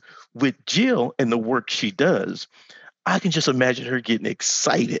 Because with Jill and the work she does, I can just imagine her getting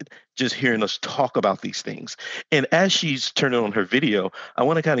excited just hearing us talk about these things. And as she's turning on her video, I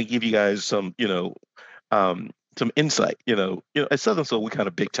want to kind of give you guys some insight. At Southern Soul, we kind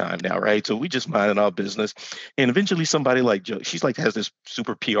of big time now, right? So we just minding our business. And eventually somebody like Jill, she's like has this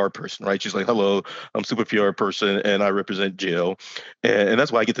super PR person, right? She's like, hello, I'm super PR person and I represent Jill. And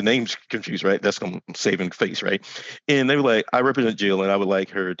that's why I get the names confused, right? That's I'm saving face, right? And they were like, I represent Jill and I would like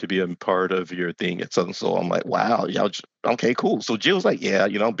her to be a part of your thing at Southern Soul. I'm like, wow, y'all okay, cool. So Jill's like, yeah,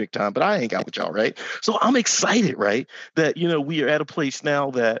 I'm big time, but I ain't got with y'all, right? So I'm excited, right? That, we are at a place now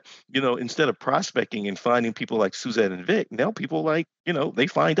that, instead of prospecting and finding people like Suzette and Vic, now people like, they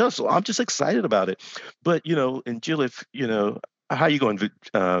find us. So I'm just excited about it. But, and Jill, if, how you going,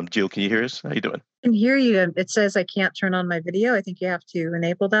 Jill? Can you hear us? How you doing? I can hear you. It says I can't turn on my video. I think you have to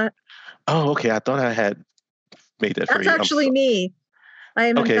enable that. Oh, okay. I thought I had made that for you. That's actually me. I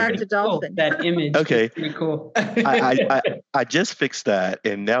am in fact a dolphin. Cool. That image is pretty cool. I just fixed that,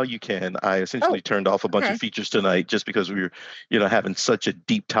 and now you can. I essentially turned off a bunch of features tonight just because we were, having such a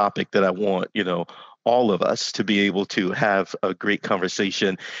deep topic that I want, all of us to be able to have a great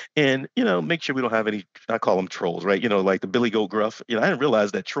conversation and, make sure we don't have any, I call them trolls, right? Like the Billy Goat Gruff. I didn't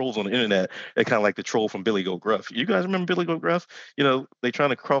realize that trolls on the internet are kind of like the troll from Billy Goat Gruff. You guys remember Billy Goat Gruff? They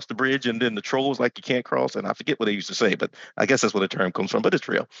trying to cross the bridge and then the trolls like you can't cross. And I forget what they used to say, but I guess that's where the term comes from, but it's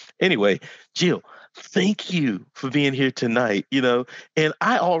real. Anyway, Jill, thank you for being here tonight, and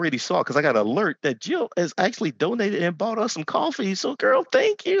I already saw, because I got an alert that Jill has actually donated and bought us some coffee. So girl,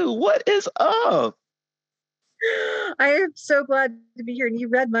 thank you. What is up? I am so glad to be here. And you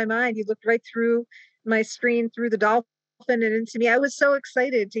read my mind. You looked right through my screen, through the dolphin and into me. I was so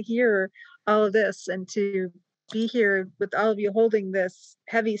excited to hear all of this and to be here with all of you holding this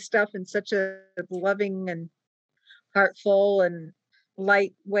heavy stuff in such a loving and heartful and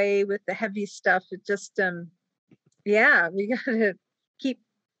light way with the heavy stuff. It just, we gotta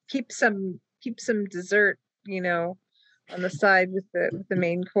keep some dessert, on the side with the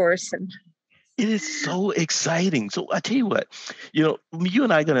main course. And it is so exciting. So I tell you what, you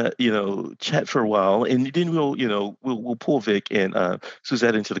and I are gonna, chat for a while, and then we'll pull Vic and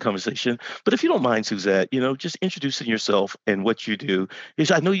Suzette into the conversation. But if you don't mind, Suzette, just introducing yourself and what you do.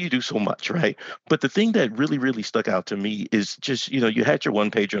 Is I know you do so much, right? But the thing that really, really stuck out to me is just, you had your one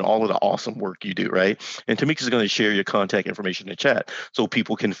pager and all of the awesome work you do, right? And Tamika's going to share your contact information in the chat so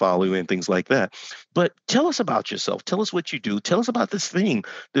people can follow you and things like that. But tell us about yourself. Tell us what you do. Tell us about this thing,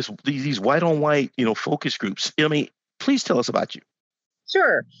 these white on white, focus groups. Please tell us about you.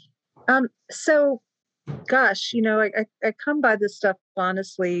 Sure. So, gosh, I come by this stuff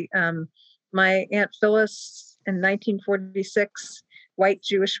honestly. My Aunt Phyllis in 1946, white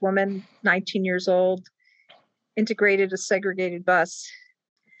Jewish woman, 19 years old, integrated a segregated bus,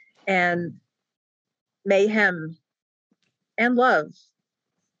 and mayhem and love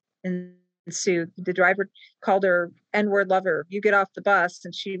ensued. The driver called her N-word lover. You get off the bus,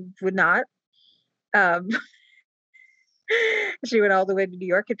 and she would not. She went all the way to New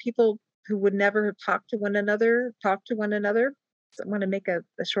York, and people who would never have talked to one another. So I want to make a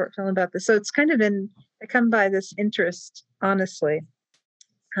short film about this. So it's kind of I come by this interest, honestly.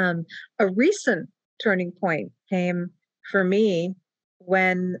 A recent turning point came for me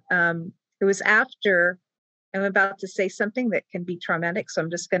when it was after, I'm about to say something that can be traumatic, so I'm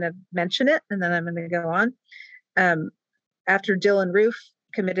just going to mention it, and then I'm going to go on. After Dylann Roof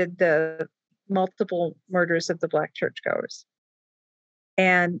committed the multiple murders of the Black churchgoers.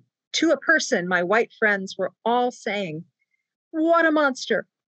 And to a person, my white friends were all saying, what a monster,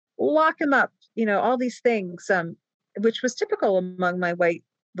 lock him up, all these things, which was typical among my white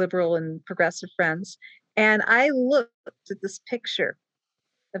liberal and progressive friends. And I looked at this picture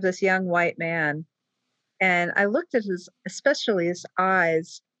of this young white man, and I looked at especially his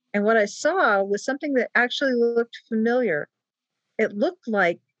eyes. And what I saw was something that actually looked familiar. It looked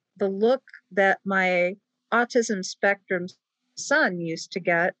like the look that my autism spectrum son used to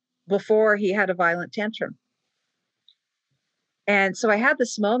get before he had a violent tantrum. And so I had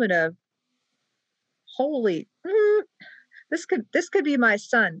this moment of, holy, this could be my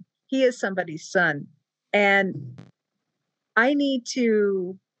son. He is somebody's son. And I need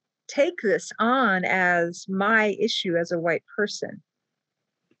to take this on as my issue as a white person.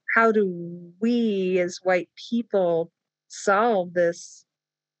 How do we as white people solve this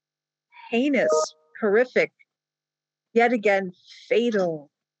heinous, horrific, yet again, fatal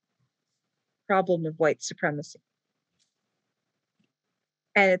problem of white supremacy?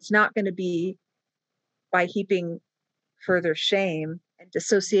 And it's not going to be by heaping further shame and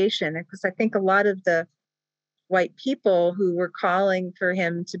dissociation, because I think a lot of the white people who were calling for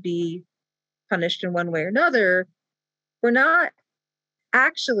him to be punished in one way or another were not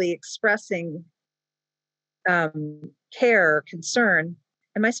actually expressing care or concern.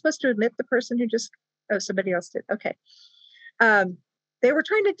 Am I supposed to admit the person who just, oh, somebody else did. Okay. They were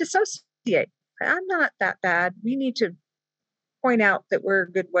trying to dissociate. I'm not that bad. We need to point out that we're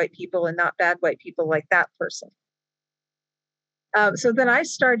good white people and not bad white people like that person. So then I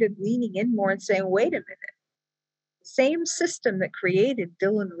started leaning in more and saying, wait a minute. Same system that created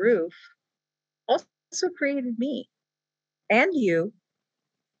Dylan Roof also created me and you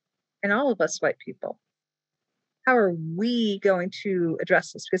and all of us white people. How are we going to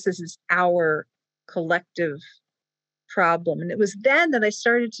address this? Because this is our collective problem. And it was then that I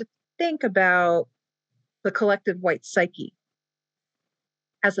started to think about the collective white psyche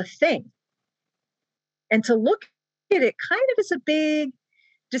as a thing, and to look at it kind of as a big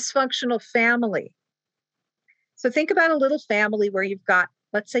dysfunctional family. So think about a little family where you've got,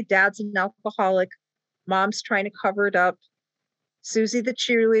 let's say, dad's an alcoholic, mom's trying to cover it up. Susie, the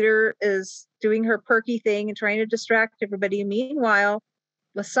cheerleader, is doing her perky thing and trying to distract everybody. Meanwhile,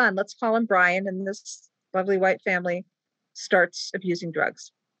 the son, let's call him Brian, and this lovely white family starts abusing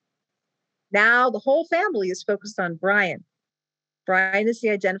drugs. Now the whole family is focused on Brian. Brian is the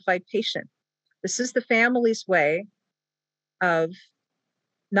identified patient. This is the family's way of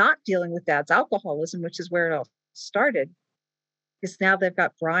not dealing with dad's alcoholism, which is where it all started, because now they've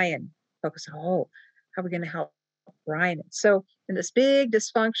got Brian focused on, how are we going to help Brian? So in this big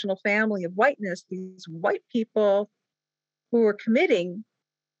dysfunctional family of whiteness, these white people who are committing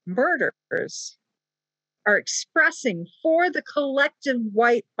murders are expressing for the collective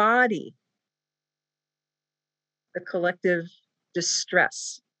white body the collective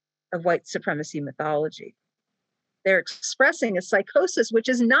distress of white supremacy mythology. They're expressing a psychosis, which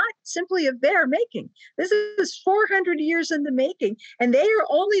is not simply of their making. This is 400 years in the making, and they are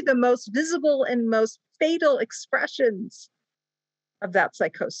only the most visible and most fatal expressions of that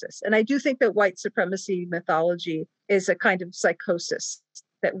psychosis. And I do think that white supremacy mythology is a kind of psychosis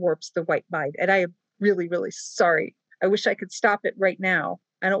that warps the white mind. And I am really, really sorry. I wish I could stop it right now.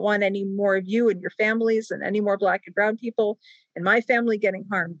 I don't want any more of you and your families and any more Black and brown people and my family getting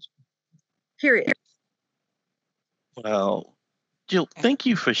harmed. Period. Well, Jill, thank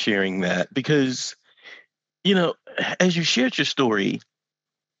you for sharing that, because, as you shared your story,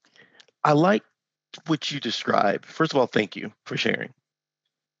 I like what you described. First of all, thank you for sharing.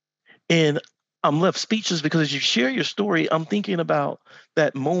 And I'm left speechless because as you share your story, I'm thinking about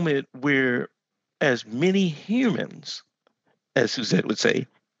that moment where, as many humans, as Suzette would say,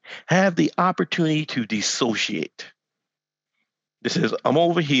 have the opportunity to dissociate. This is, I'm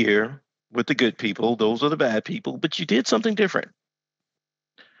over here with the good people, those are the bad people, but you did something different.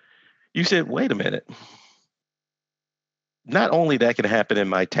 You said, wait a minute. Not only that can happen in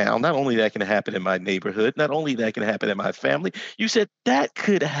my town, not only that can happen in my neighborhood, not only that can happen in my family, you said that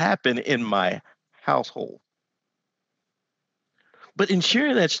could happen in my household. But in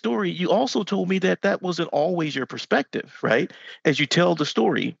sharing that story, you also told me that that wasn't always your perspective, right? As you tell the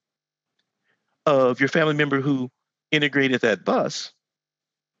story of your family member who integrated that bus,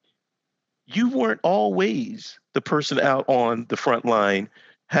 you weren't always the person out on the front line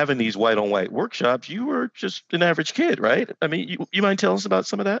having these white on white workshops. You were just an average kid, right? I mean, you mind telling us about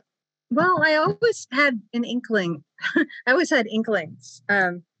some of that? Well, I always had an inkling. I always had inklings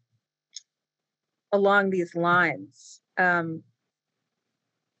along these lines. I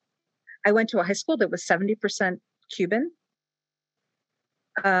went to a high school that was 70% Cuban.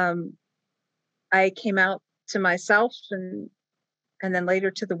 I came out to myself and and then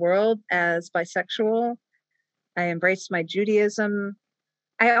later to the world as bisexual. I embraced my Judaism.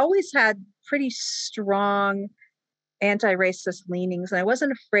 I always had pretty strong anti-racist leanings, and I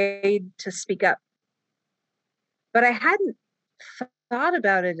wasn't afraid to speak up. But I hadn't thought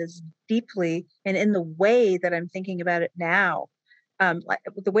about it as deeply and in the way that I'm thinking about it now.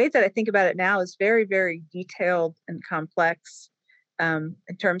 The way that I think about it now is very, very detailed and complex in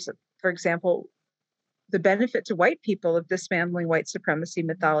terms of, for example, the benefit to white people of dismantling white supremacy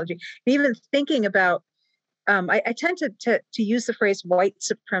mythology. And even thinking about, I tend to use the phrase white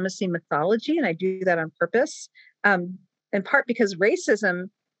supremacy mythology, and I do that on purpose, in part because racism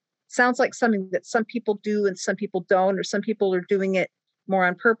sounds like something that some people do and some people don't, or some people are doing it more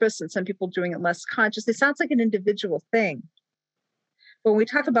on purpose and some people doing it less consciously. It sounds like an individual thing. But when we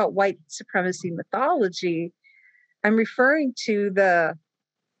talk about white supremacy mythology, I'm referring to the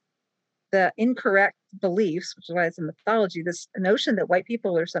incorrect beliefs, which is why it's a mythology, this notion that white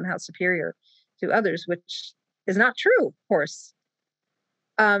people are somehow superior to others, which is not true, of course.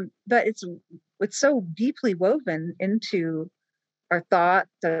 But it's so deeply woven into our thought,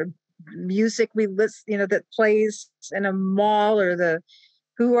 the music we listen, that plays in a mall, or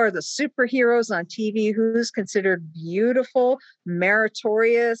who are the superheroes on TV, who's considered beautiful,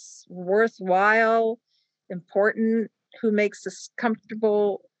 meritorious, worthwhile, important, who makes us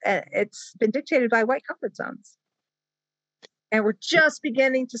comfortable. It's been dictated by white comfort zones. And we're just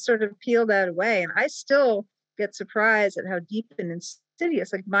beginning to sort of peel that away. And I still get surprised at how deep and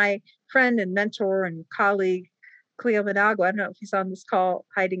insidious, like my friend and mentor and colleague, Cleo Managua, I don't know if he's on this call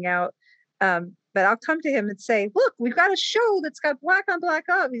hiding out, but I'll come to him and say, look, we've got a show that's got black on black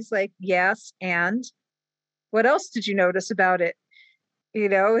up. He's like, yes, and what else did you notice about it?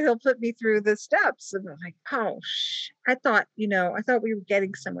 He'll put me through the steps. And I'm like, oh, I thought we were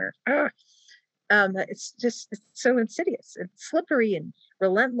getting somewhere. It's so insidious and slippery and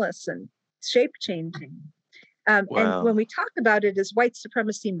relentless and shape changing. Wow. And when we talk about it as white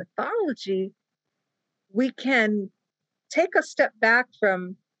supremacy mythology, we can take a step back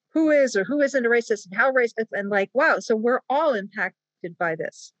from who is or who isn't a racist and how racist, and like, wow, so we're all impacted by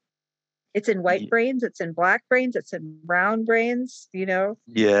this. It's in white brains, it's in black brains, it's in brown brains, Yes.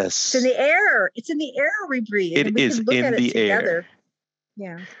 It's in the air. It's in the air we breathe. It is in the air.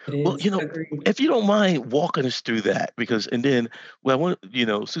 Yeah. Well, if you don't mind walking us through that, because, and then, well, I want,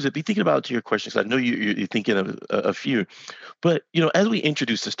 Susan, be thinking about your questions. I know you're thinking of a few, but, as we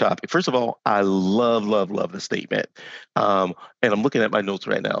introduce this topic, first of all, I love the statement. And I'm looking at my notes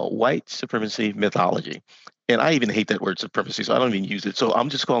right now, white supremacy mythology. And I even hate that word supremacy, so I don't even use it. So I'm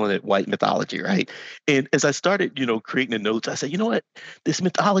just calling it white mythology, right? And as I started, creating the notes, I said, you know what? This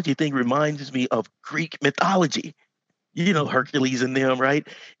mythology thing reminds me of Greek mythology. Hercules and them, right?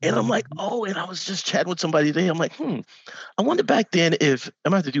 And I'm like, oh, and I was just chatting with somebody today. I'm like, I wonder back then if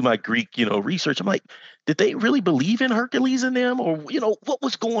I'm going to have to do my Greek, research. I'm like, did they really believe in Hercules and them? Or, what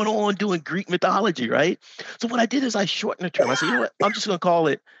was going on doing Greek mythology, right? So what I did is I shortened the term. I said, you know what? I'm just going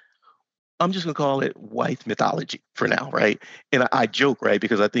to call it white mythology for now, right? And I joke, right?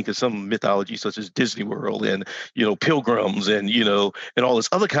 Because I think of some mythology such as Disney World and, pilgrims and, and all this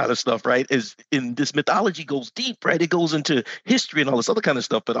other kind of stuff, right? Is in this mythology goes deep, right? It goes into history and all this other kind of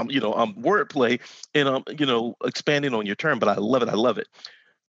stuff. But I'm wordplay and I'm, expanding on your term, but I love it.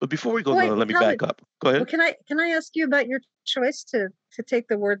 But before we go, let me back up. Go ahead. Well, can I ask you about your choice to take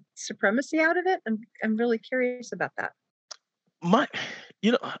the word supremacy out of it? I'm really curious about that.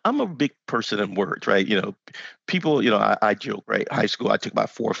 I'm a big person in words, right? People, I joke, right? High school, I took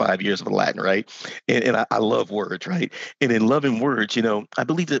about 4 or 5 years of Latin, right? And I love words, right? And in loving words, I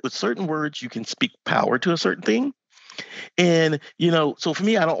believe that with certain words, you can speak power to a certain thing. And, so for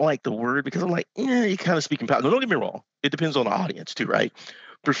me, I don't like the word because I'm like, you're kind of speaking power. No, don't get me wrong. It depends on the audience too, right?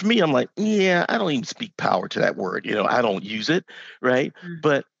 But for me, I'm like, I don't even speak power to that word. I don't use it, right? Mm-hmm.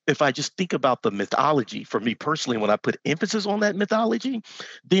 But if I just think about the mythology, for me personally, when I put emphasis on that mythology,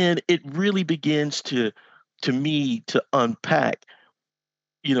 then it really begins to unpack,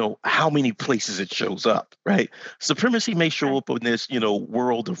 how many places it shows up, right? Supremacy may show up in this,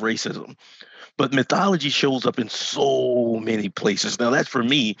 world of racism, but mythology shows up in so many places. Now that's for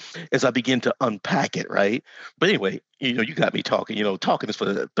me as I begin to unpack it, right? But anyway, you got me talking. Talking is for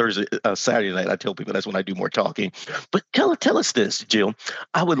the Saturday night. I tell people that's when I do more talking. But tell us this, Jill.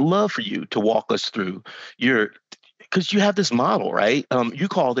 I would love for you to walk us through because you have this model, right? You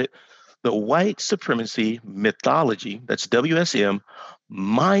called it the White Supremacy Mythology. That's WSM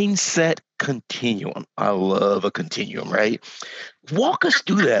Mindset Continuum. I love a continuum, right? Walk us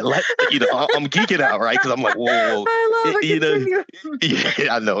through that. Like, I'm geeking out, right? Because I'm like, whoa. I love a continuum.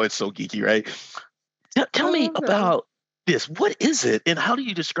 Yeah, I know it's so geeky, right? Tell me about this. What is it, and how do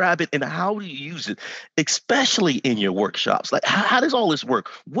you describe it, and how do you use it, especially in your workshops? Like, how does all this work?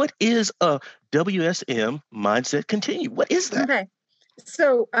 What is a WSM mindset continuum? What is that? Okay.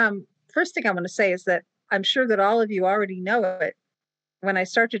 So, first thing I want to say is that I'm sure that all of you already know it. When I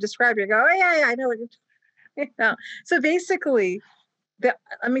start to describe it, you go, oh, yeah, I know what you're talking about. So basically,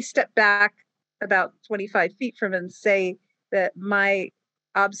 let me step back about 25 feet from it and say that my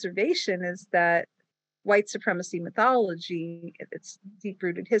observation is that white supremacy mythology, its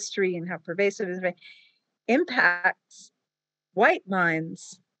deep-rooted history and how pervasive it is, impacts white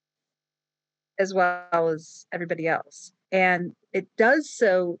minds as well as everybody else. And it does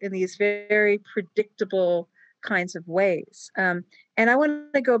so in these very predictable kinds of ways. And I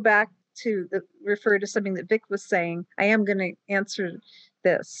want to go back to refer to something that Vic was saying. I am going to answer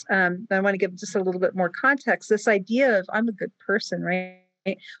this. I want to give just a little bit more context. This idea of I'm a good person, right?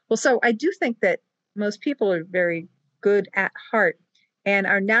 Well, so I do think that most people are very good at heart. And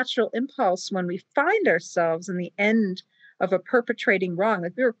our natural impulse when we find ourselves in the end of a perpetrating wrong,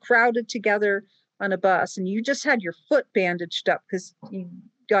 like we were crowded together on a bus and you just had your foot bandaged up because you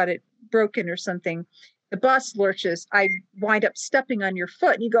got it broken or something. The bus lurches. I wind up stepping on your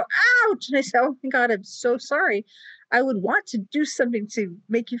foot and you go, ouch. And I say, oh my God, I'm so sorry. I would want to do something to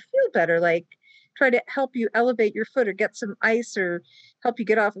make you feel better, like try to help you elevate your foot or get some ice or help you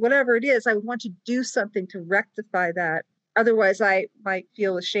get off, whatever it is. I would want to do something to rectify that. Otherwise, I might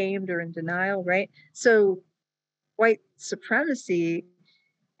feel ashamed or in denial, right? So white supremacy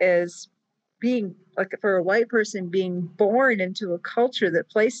is being, like for a white person, being born into a culture that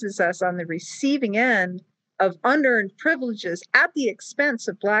places us on the receiving end of unearned privileges at the expense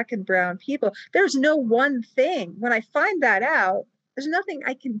of Black and brown people. There's no one thing. When I find that out, there's nothing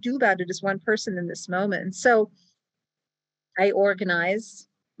I can do about it as one person in this moment. And so I organize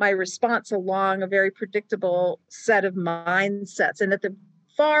my response along a very predictable set of mindsets. And at the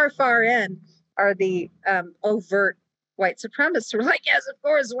far, far end are the overt white supremacists who are like, yes, of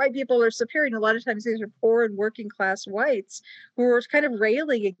course, white people are superior. And a lot of times these are poor and working class whites who are kind of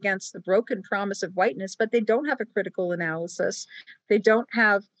railing against the broken promise of whiteness, but they don't have a critical analysis. They don't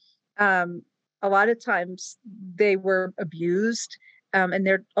have, a lot of times they were abused and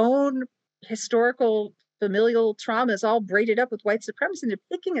their own historical familial trauma is all braided up with white supremacy. And they're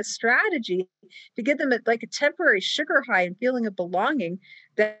picking a strategy to give them like a temporary sugar high and feeling of belonging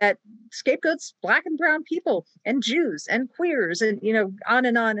that scapegoats Black and brown people and Jews and queers and, you know, on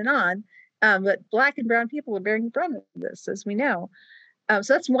and on and on. But Black and brown people are bearing the brunt of this, as we know.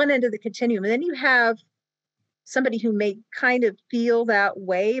 So that's one end of the continuum. And then you have somebody who may kind of feel that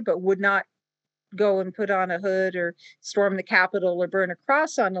way, but would not go and put on a hood or storm the Capitol or burn a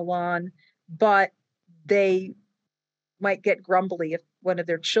cross on the lawn, but they might get grumbly if one of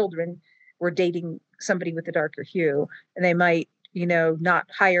their children were dating somebody with a darker hue, and they might, you know, not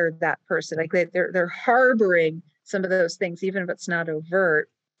hire that person. Like they're harboring some of those things, even if it's not overt.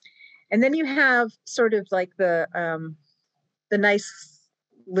 And then you have sort of like the nice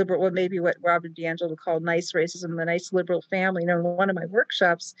liberal, or maybe what Robert DiAngelo called nice racism, the nice liberal family. You know, in one of my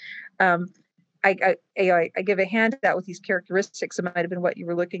workshops, I give a handout with these characteristics. It might have been what you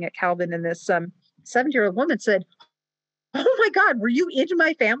were looking at, Calvin, and this 70-year-old woman said, oh my God, were you into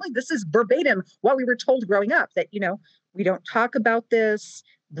my family? This is verbatim what we were told growing up, that, you know, we don't talk about this.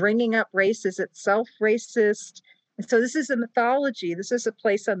 Bringing up race is itself racist. And so this is a mythology. This is a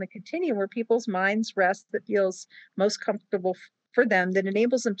place on the continuum where people's minds rest that feels most comfortable for them, that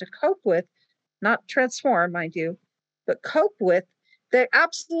enables them to cope with, not transform, mind you, but cope with the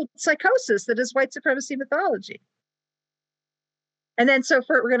absolute psychosis that is white supremacy mythology. And then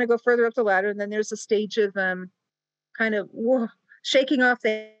we're going to go further up the ladder. And then there's a stage of kind of shaking off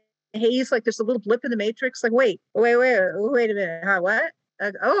the haze, like there's a little blip in the matrix. Like, wait a minute. Huh, what?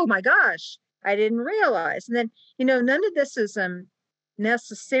 Oh my gosh, I didn't realize. And then, you know, none of this is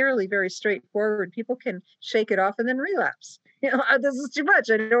necessarily very straightforward. People can shake it off and then relapse. You know, this is too much.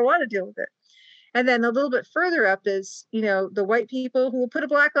 I don't want to deal with it. And then a little bit further up is, you know, the white people who will put a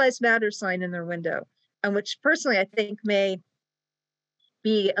Black Lives Matter sign in their window, and which personally I think may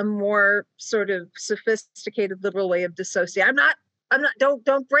be a more sort of sophisticated liberal way of dissociating. I'm not,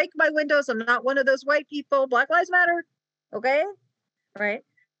 don't break my windows. I'm not one of those white people. Black Lives Matter. Okay. Right.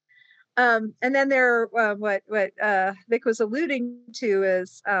 And then there, what Vic was alluding to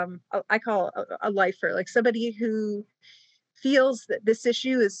is, I call a lifer, like somebody who feels that this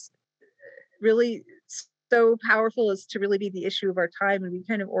issue is really so powerful as to really be the issue of our time. And we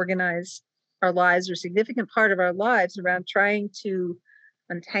kind of organize our lives, or a significant part of our lives, around trying to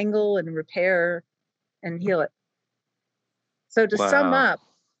untangle and repair and heal it. So to sum up,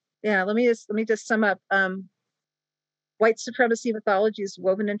 yeah, let me just sum up. white supremacy mythology is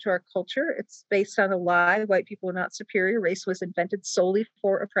woven into our culture. It's based on a lie. White people are not superior. Race was invented solely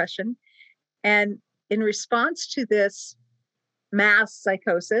for oppression. And in response to this mass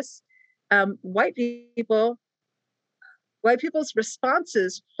psychosis, white people's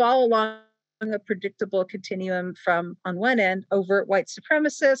responses fall along a predictable continuum from, on one end, overt white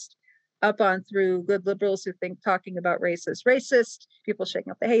supremacist, up on through good liberals who think talking about race is racist, people shaking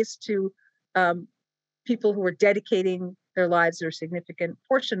up the haze, to people who are dedicating their lives, or a significant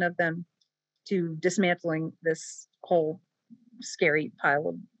portion of them, to dismantling this whole scary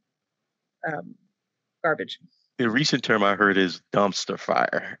pile of garbage. The recent term I heard is dumpster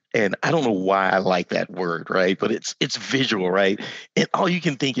fire. And I don't know why I like that word, right? But it's visual, right? And all you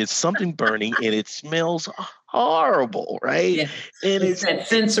can think is something burning and it smells horrible, right? Yeah. And it's that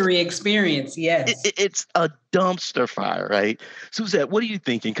sensory experience. Yes. It's a dumpster fire, right? Suzette, what are you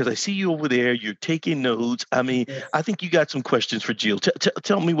thinking? Because I see you over there, you're taking notes. I mean, Yes. I think you got some questions for Jill.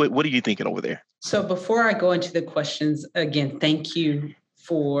 Tell me, what are you thinking over there? So before I go into the questions, again, thank you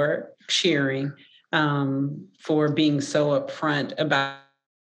for sharing, for being so upfront about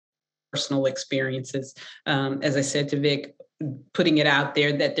personal experiences. As I said to Vic, putting it out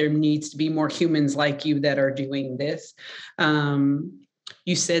there that there needs to be more humans like you that are doing this.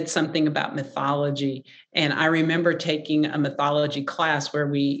 You said something about mythology, and I remember taking a mythology class where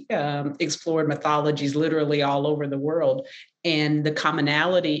we explored mythologies literally all over the world. And the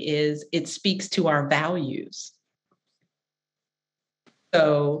commonality is it speaks to our values.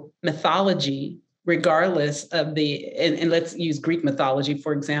 So mythology, regardless of and let's use Greek mythology,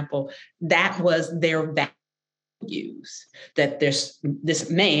 for example, that was their values, that there's this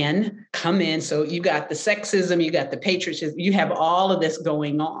man come in. So you got the sexism, you got the patriotism, you have all of this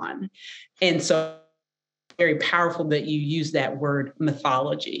going on. And so very powerful that you use that word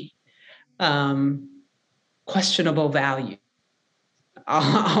mythology. Questionable value.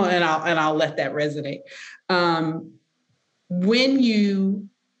 I'll let that resonate. When you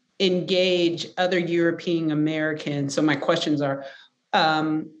engage other European Americans, so my questions are,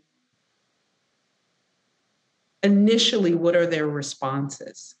 initially, what are their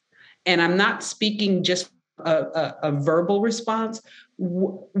responses? And I'm not speaking just a verbal response.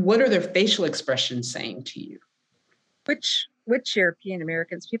 What are their facial expressions saying to you? Which European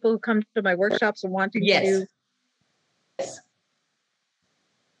Americans? People who come to my workshops and wanting Yes. to. Yes.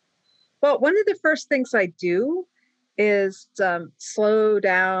 Well, one of the first things I do is slow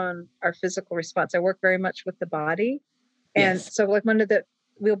down our physical response. I work very much with the body. And Yes. so like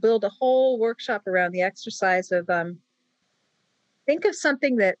we'll build a whole workshop around the exercise of think of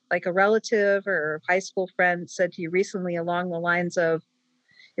something that like a relative or a high school friend said to you recently along the lines of,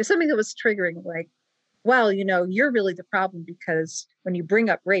 if something that was triggering, like, well, you're really the problem because when you bring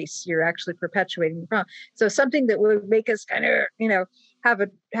up race, you're actually perpetuating the problem. So something that would make us kind of,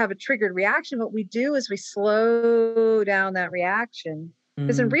 have a triggered reaction. What we do is we slow down that reaction,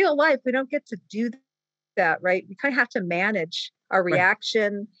 because in real life, we don't get to do that, right? We kind of have to manage our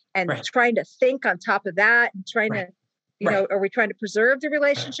reaction and trying to think on top of that and trying to, are we trying to preserve the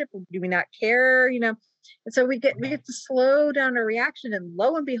relationship? Or do we not care? And so we get to slow down our reaction, and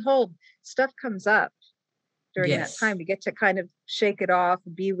lo and behold, stuff comes up during that time. We get to kind of shake it off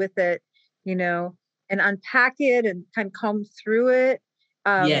and be with it, and unpack it and kind of comb through it.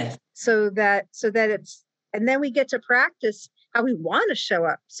 So that it's, and then we get to practice how we want to show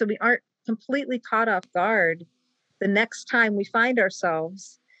up, so we aren't completely caught off guard the next time we find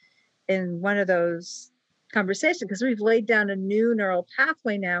ourselves in one of those conversations, because we've laid down a new neural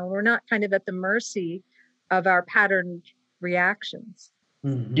pathway now. We're not kind of at the mercy of our patterned reactions.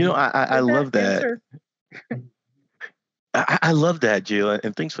 Mm-hmm. I love that. I love that, Jill,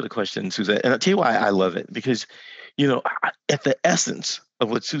 and thanks for the question, Suzette. And I'll tell you why I love it, because, at the essence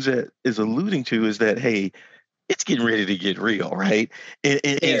of what Suzette is alluding to is that, hey, it's getting ready to get real, right?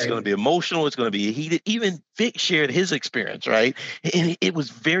 It's going to be emotional. It's going to be heated. Even Vic shared his experience, right? And it was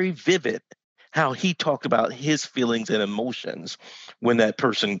very vivid how he talked about his feelings and emotions when that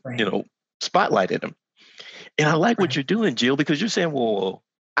person, spotlighted him. And I like what you're doing, Jill, because you're saying, well,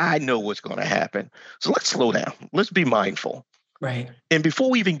 I know what's going to happen. So let's slow down. Let's be mindful. Right. And before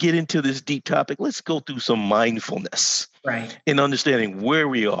we even get into this deep topic, let's go through some mindfulness. Right. In understanding where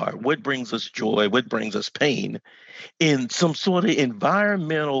we are, what brings us joy, what brings us pain, in some sort of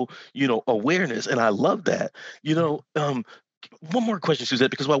environmental, awareness. And I love that. One more question,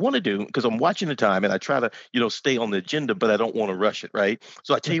 Suzette, because what I want to do, because I'm watching the time and I try to, stay on the agenda, but I don't want to rush it, right?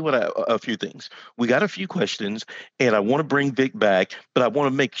 So I tell you what, a few things. We got a few questions, and I want to bring Vic back, but I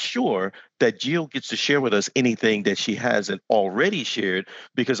want to make sure that Jill gets to share with us anything that she hasn't already shared,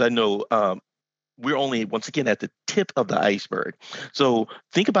 because I know we're only, once again, at the tip of the iceberg. So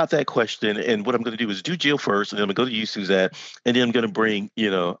think about that question. And what I'm going to do is do Jill first, and then I'm going to go to you, Suzette, and then I'm going to bring,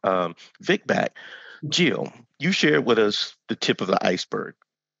 Vic back. Jill, you shared with us the tip of the iceberg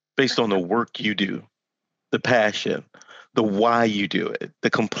based on the work you do, the passion, the why you do it, the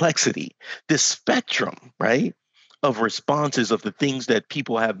complexity, this spectrum, right, of responses of the things that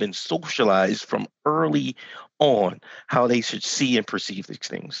people have been socialized from early on, how they should see and perceive these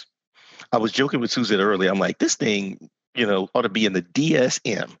things. I was joking with Suzette earlier. I'm like, this thing, ought to be in the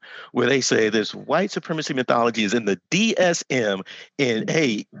DSM, where they say this white supremacy mythology is in the DSM. And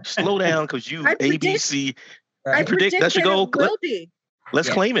hey, slow down because you ABC. I predict that should go. It will be. Let's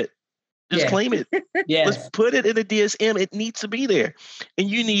claim it. Just claim it. Yes. Let's put it in the DSM. It needs to be there. And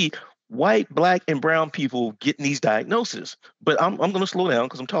you need white, black, and brown people getting these diagnoses. But I'm going to slow down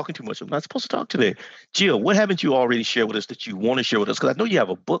because I'm talking too much. I'm not supposed to talk today. Jill, what haven't you already shared with us that you want to share with us? Because I know you have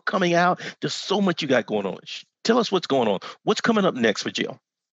a book coming out. There's so much you got going on. Tell us what's going on. What's coming up next for Jill?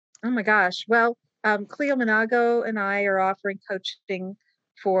 Oh my gosh. Well, Cleo Monago and I are offering coaching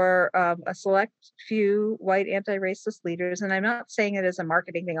for a select few white anti-racist leaders. And I'm not saying it as a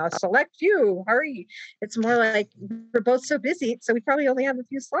marketing thing. A select few, hurry. It's more like we're both so busy, so we probably only have a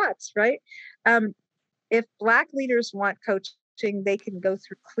few slots, right? If Black leaders want coaching, they can go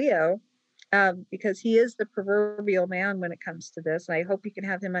through Cleo because he is the proverbial man when it comes to this. And I hope you can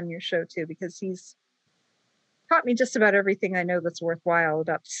have him on your show too, because he's taught me just about everything I know that's worthwhile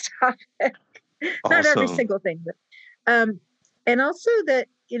about this topic. Not every single thing, but and also that,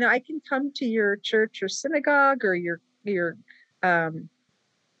 I can come to your church or synagogue or your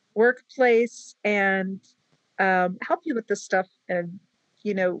workplace and help you with this stuff and,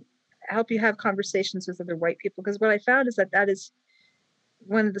 help you have conversations with other white people. Because what I found is that is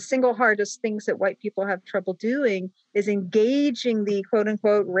one of the single hardest things that white people have trouble doing is engaging the quote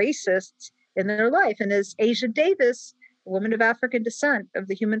unquote racists in their life. And as Asia Davis, a woman of African descent of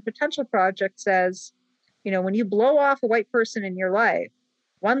the Human Potential Project says, when you blow off a white person in your life,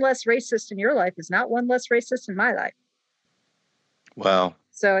 one less racist in your life is not one less racist in my life. Wow.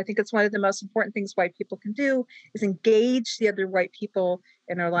 So I think it's one of the most important things white people can do is engage the other white people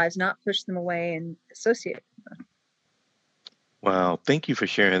in our lives, not push them away and associate with them. Wow. Thank you for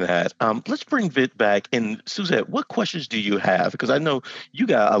sharing that. Let's bring Vic back. And Suzette, what questions do you have? Because I know you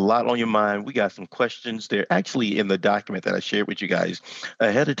got a lot on your mind. We got some questions. They're actually in the document that I shared with you guys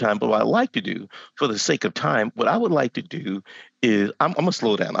ahead of time. But what I'd like to do, for the sake of time, what I would like to do is I'm going to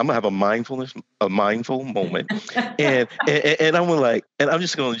slow down. I'm going to have a mindful moment. and I'm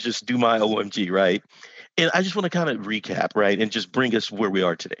just going to just do my OMG, right? And I just want to kind of recap, right? And just bring us where we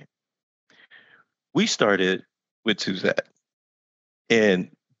are today. We started with Suzette. And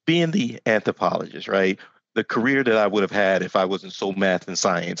being the anthropologist, right? The career that I would have had if I wasn't so math and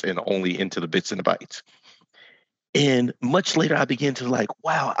science and only into the bits and the bytes. And much later, I began to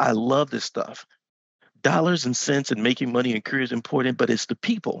wow, I love this stuff. Dollars and cents and making money and career is important, but it's the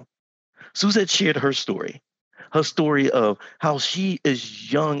people. Suzette shared her story of how she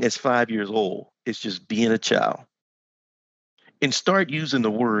is young as 5 years old. It's just being a child. And start using the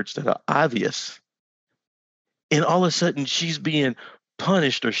words that are obvious. And all of a sudden, she's being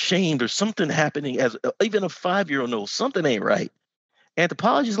punished or shamed or something happening as even a 5-year-old knows something ain't right.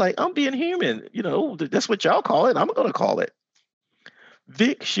 Anthropology is like, I'm being human. That's what y'all call it. I'm going to call it.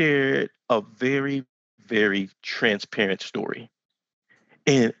 Vic shared a very, very transparent story.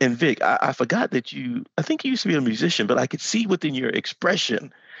 And Vic, I forgot that I think you used to be a musician, but I could see within your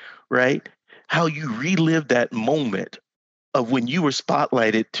expression, right, how you relived that moment of when you were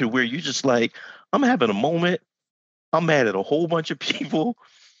spotlighted to where you're just like, I'm having a moment. I'm mad at a whole bunch of people,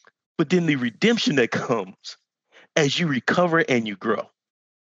 but then the redemption that comes as you recover and you grow.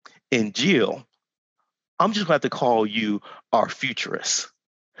 And Jill, I'm just going to have to call you our futurist,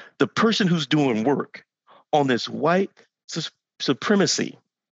 the person who's doing work on this white supremacy,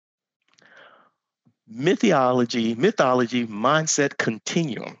 mythology, mindset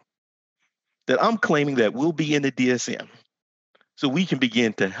continuum that I'm claiming that will be in the DSM. So we can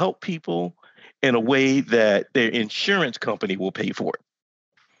begin to help people in a way that their insurance company will pay for it.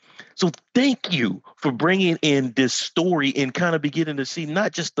 So thank you for bringing in this story and kind of beginning to see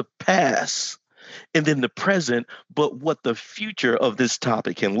not just the past and then the present, but what the future of this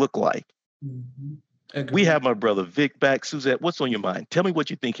topic can look like. Mm-hmm. We have my brother Vic back. Suzette, what's on your mind? Tell me what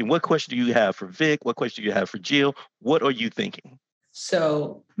you're thinking. What question do you have for Vic? What question do you have for Jill? What are you thinking?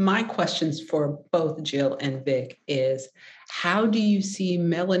 So my questions for both Jill and Vic is, how do you see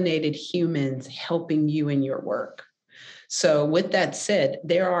melanated humans helping you in your work? So with that said,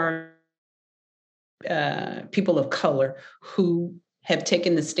 there are people of color who have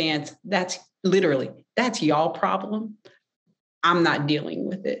taken the stance, that's y'all problem. I'm not dealing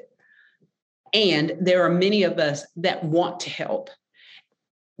with it. And there are many of us that want to help.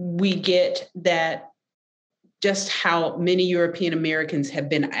 We get that just how many European Americans have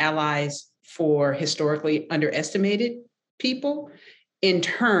been allies for historically underestimated people. In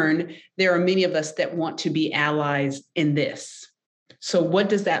turn, there are many of us that want to be allies in this. So what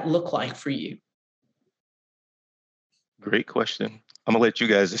does that look like for you? Great question. I'm gonna let you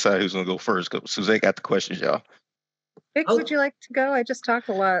guys decide who's gonna go first, because Suzette got the questions, y'all. Vic, would you like to go? I just talked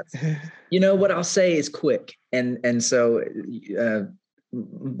a lot. You know what I'll say is quick, and so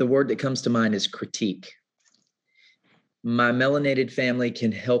the word that comes to mind is critique. My melanated family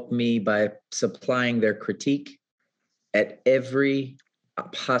can help me by supplying their critique at every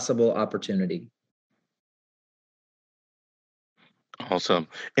possible opportunity. Awesome.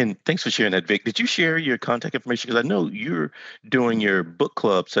 And thanks for sharing that, Vic. Did you share your contact information? Because I know you're doing your book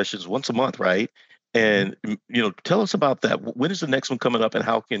club sessions once a month, right? And, tell us about that. When is the next one coming up, and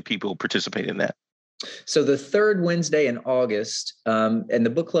how can people participate in that? So the third Wednesday in August, and the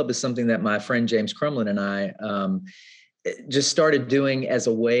book club is something that my friend James Crumlin and I just started doing as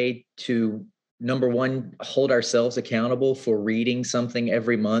a way to, number one, hold ourselves accountable for reading something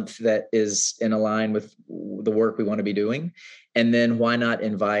every month that is in line with the work we want to be doing. And then why not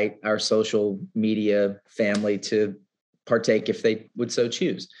invite our social media family to partake if they would so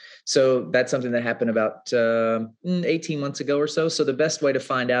choose. So that's something that happened about 18 months ago or so. So the best way to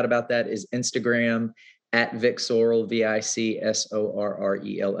find out about that is Instagram at Vic Sorrell, VICSORRELL.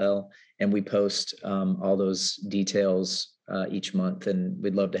 And we post all those details each month. And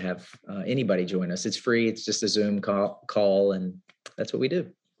we'd love to have anybody join us. It's free. It's just a Zoom call, and that's what we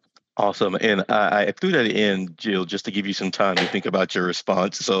do. Awesome. And I threw that in, Jill, just to give you some time to think about your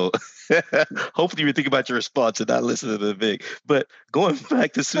response. So hopefully you think about your response and not listen to the Vic. But going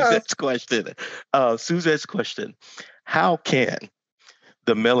back to Suzette's question, how can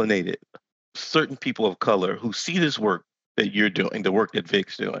the melanated, certain people of color who see this work that you're doing, the work that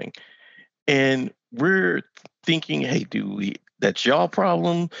Vic's doing, and we're thinking, hey, that's y'all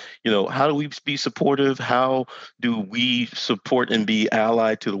problem. How do we be supportive? How do we support and be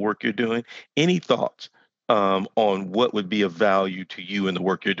allied to the work you're doing? Any thoughts on what would be of value to you in the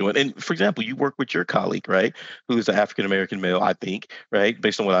work you're doing? And for example, you work with your colleague, right? Who is an African-American male, I think, right?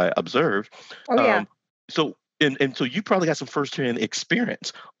 Based on what I observed. Oh, yeah. So you probably got some firsthand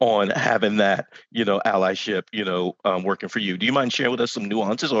experience on having that, allyship, working for you. Do you mind sharing with us some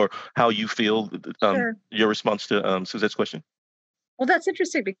nuances or how you feel Sure. your response to Suzette's question? Well, that's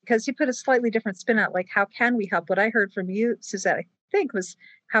interesting because you put a slightly different spin out, like how can we help? What I heard from you, Suzette, I think was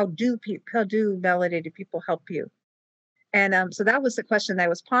how do melanated people help you? And so that was the question I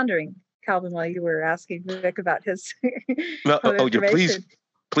was pondering, Calvin, while you were asking Vic about his Yeah, information.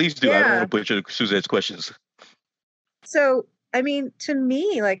 please do. Yeah. I don't want to butcher Suzette's questions. So, I mean, to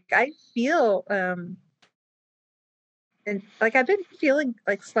me, like I feel, and like I've been feeling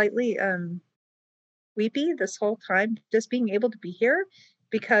like slightly weepy this whole time, just being able to be here,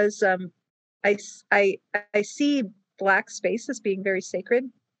 because I see Black space as being very sacred,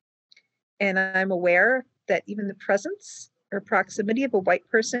 and I'm aware that even the presence or proximity of a white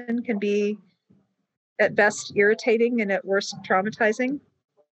person can be at best irritating and at worst traumatizing.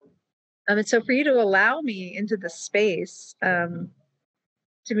 And so for you to allow me into the space, to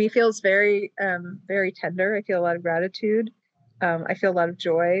me feels very, very tender. I feel a lot of gratitude. I feel a lot of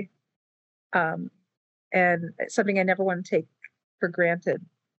joy. And it's something I never want to take for granted.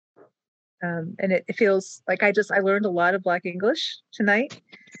 And it feels like I learned a lot of Black English tonight.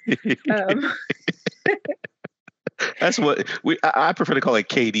 That's what I prefer to call it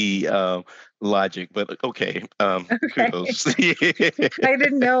KD logic, but okay. Kudos. I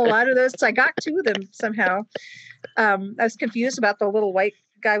didn't know a lot of those. So I got to them somehow. I was confused about the little white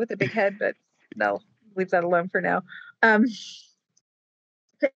guy with the big head, but no, leave that alone for now.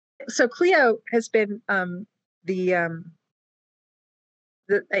 So Cleo has been we have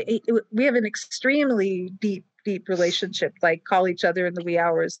an extremely deep relationship, like call each other in the wee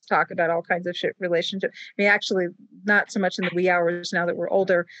hours, talk about all kinds of shit relationship. I mean, actually not so much in the wee hours now that we're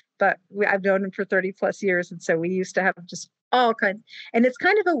older, but I've known him for 30 plus years. And so we used to have just all kinds, and it's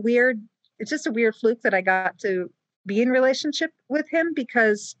kind of it's just a weird fluke that I got to be in relationship with him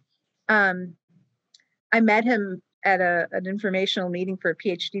because I met him at an informational meeting for a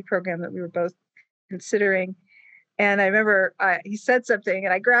PhD program that we were both considering. And I remember he said something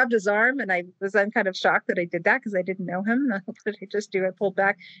and I grabbed his arm and I was then kind of shocked that I did that because I didn't know him. What did I just do? I pulled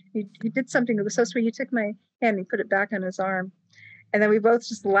back. He did something that was so sweet. He took my hand and he put it back on his arm. And then we both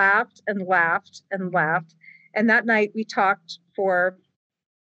just laughed and laughed and laughed. And that night we talked for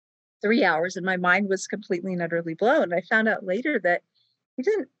 3 hours and my mind was completely and utterly blown. I found out later that he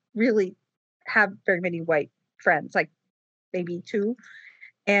didn't really have very many white friends, like maybe 2.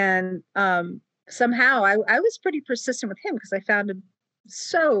 And somehow I was pretty persistent with him because I found him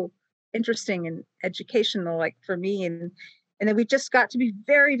so interesting and educational, like for me. And then we just got to be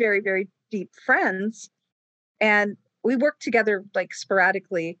very, very, very deep friends. And we worked together like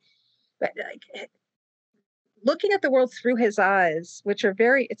sporadically, but like looking at the world through his eyes, which are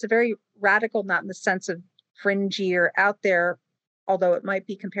it's a very radical, not in the sense of fringy or out there, although it might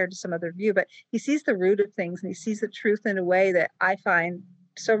be compared to some other view, but he sees the root of things and he sees the truth in a way that I find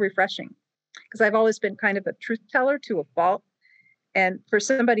so refreshing, because I've always been kind of a truth teller to a fault. And for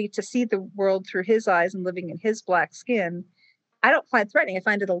somebody to see the world through his eyes and living in his black skin, I don't find threatening. I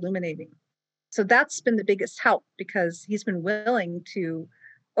find it illuminating. So that's been the biggest help, because he's been willing to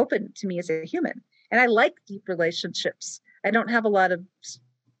open to me as a human. And I like deep relationships. I don't have a lot of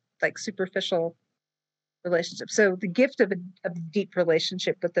like superficial relationships. So the gift of a deep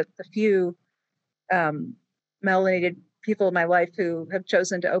relationship with the few melanated people in my life who have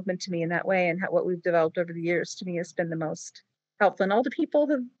chosen to open to me in that way, and what we've developed over the years, to me has been the most helpful. And all the people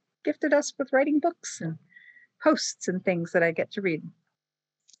have gifted us with writing books and posts and things that I get to read.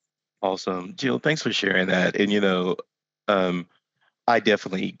 Awesome. Jill, thanks for sharing that. And, I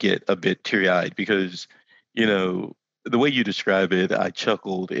definitely get a bit teary-eyed because, the way you describe it, I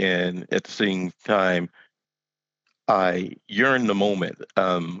chuckled, and at the same time, I yearned the moment.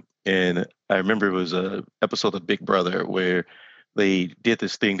 And I remember it was a episode of Big Brother where they did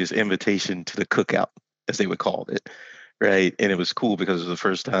this invitation to the cookout, as they would call it, right? And it was cool because it was the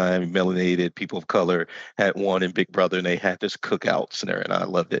first time melanated people of color had won in Big Brother, and they had this cookout scenario, and I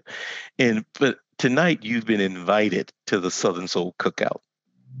loved it. But tonight you've been invited to the Southern Soul Cookout.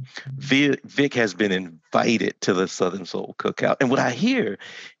 Vic has been invited to the Southern Soul Cookout. And what I hear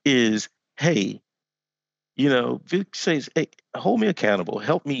is, hey, Vic says, hey, hold me accountable.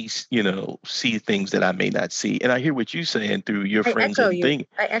 Help me, see things that I may not see. And I hear what you're saying through your friends and things.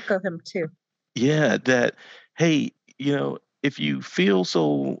 I echo him too. Yeah, that, hey, if you feel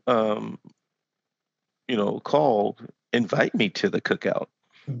so, called, invite me to the cookout.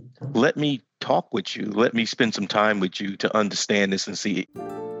 Let me talk with you. Let me spend some time with you to understand this and see.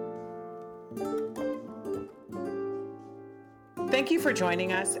 Thank you for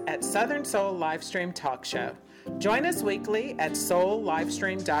joining us at Southern Soul Livestream Talk Show. Join us weekly at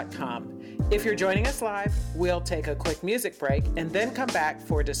soullivestream.com. If you're joining us live, we'll take a quick music break and then come back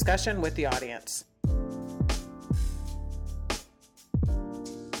for a discussion with the audience.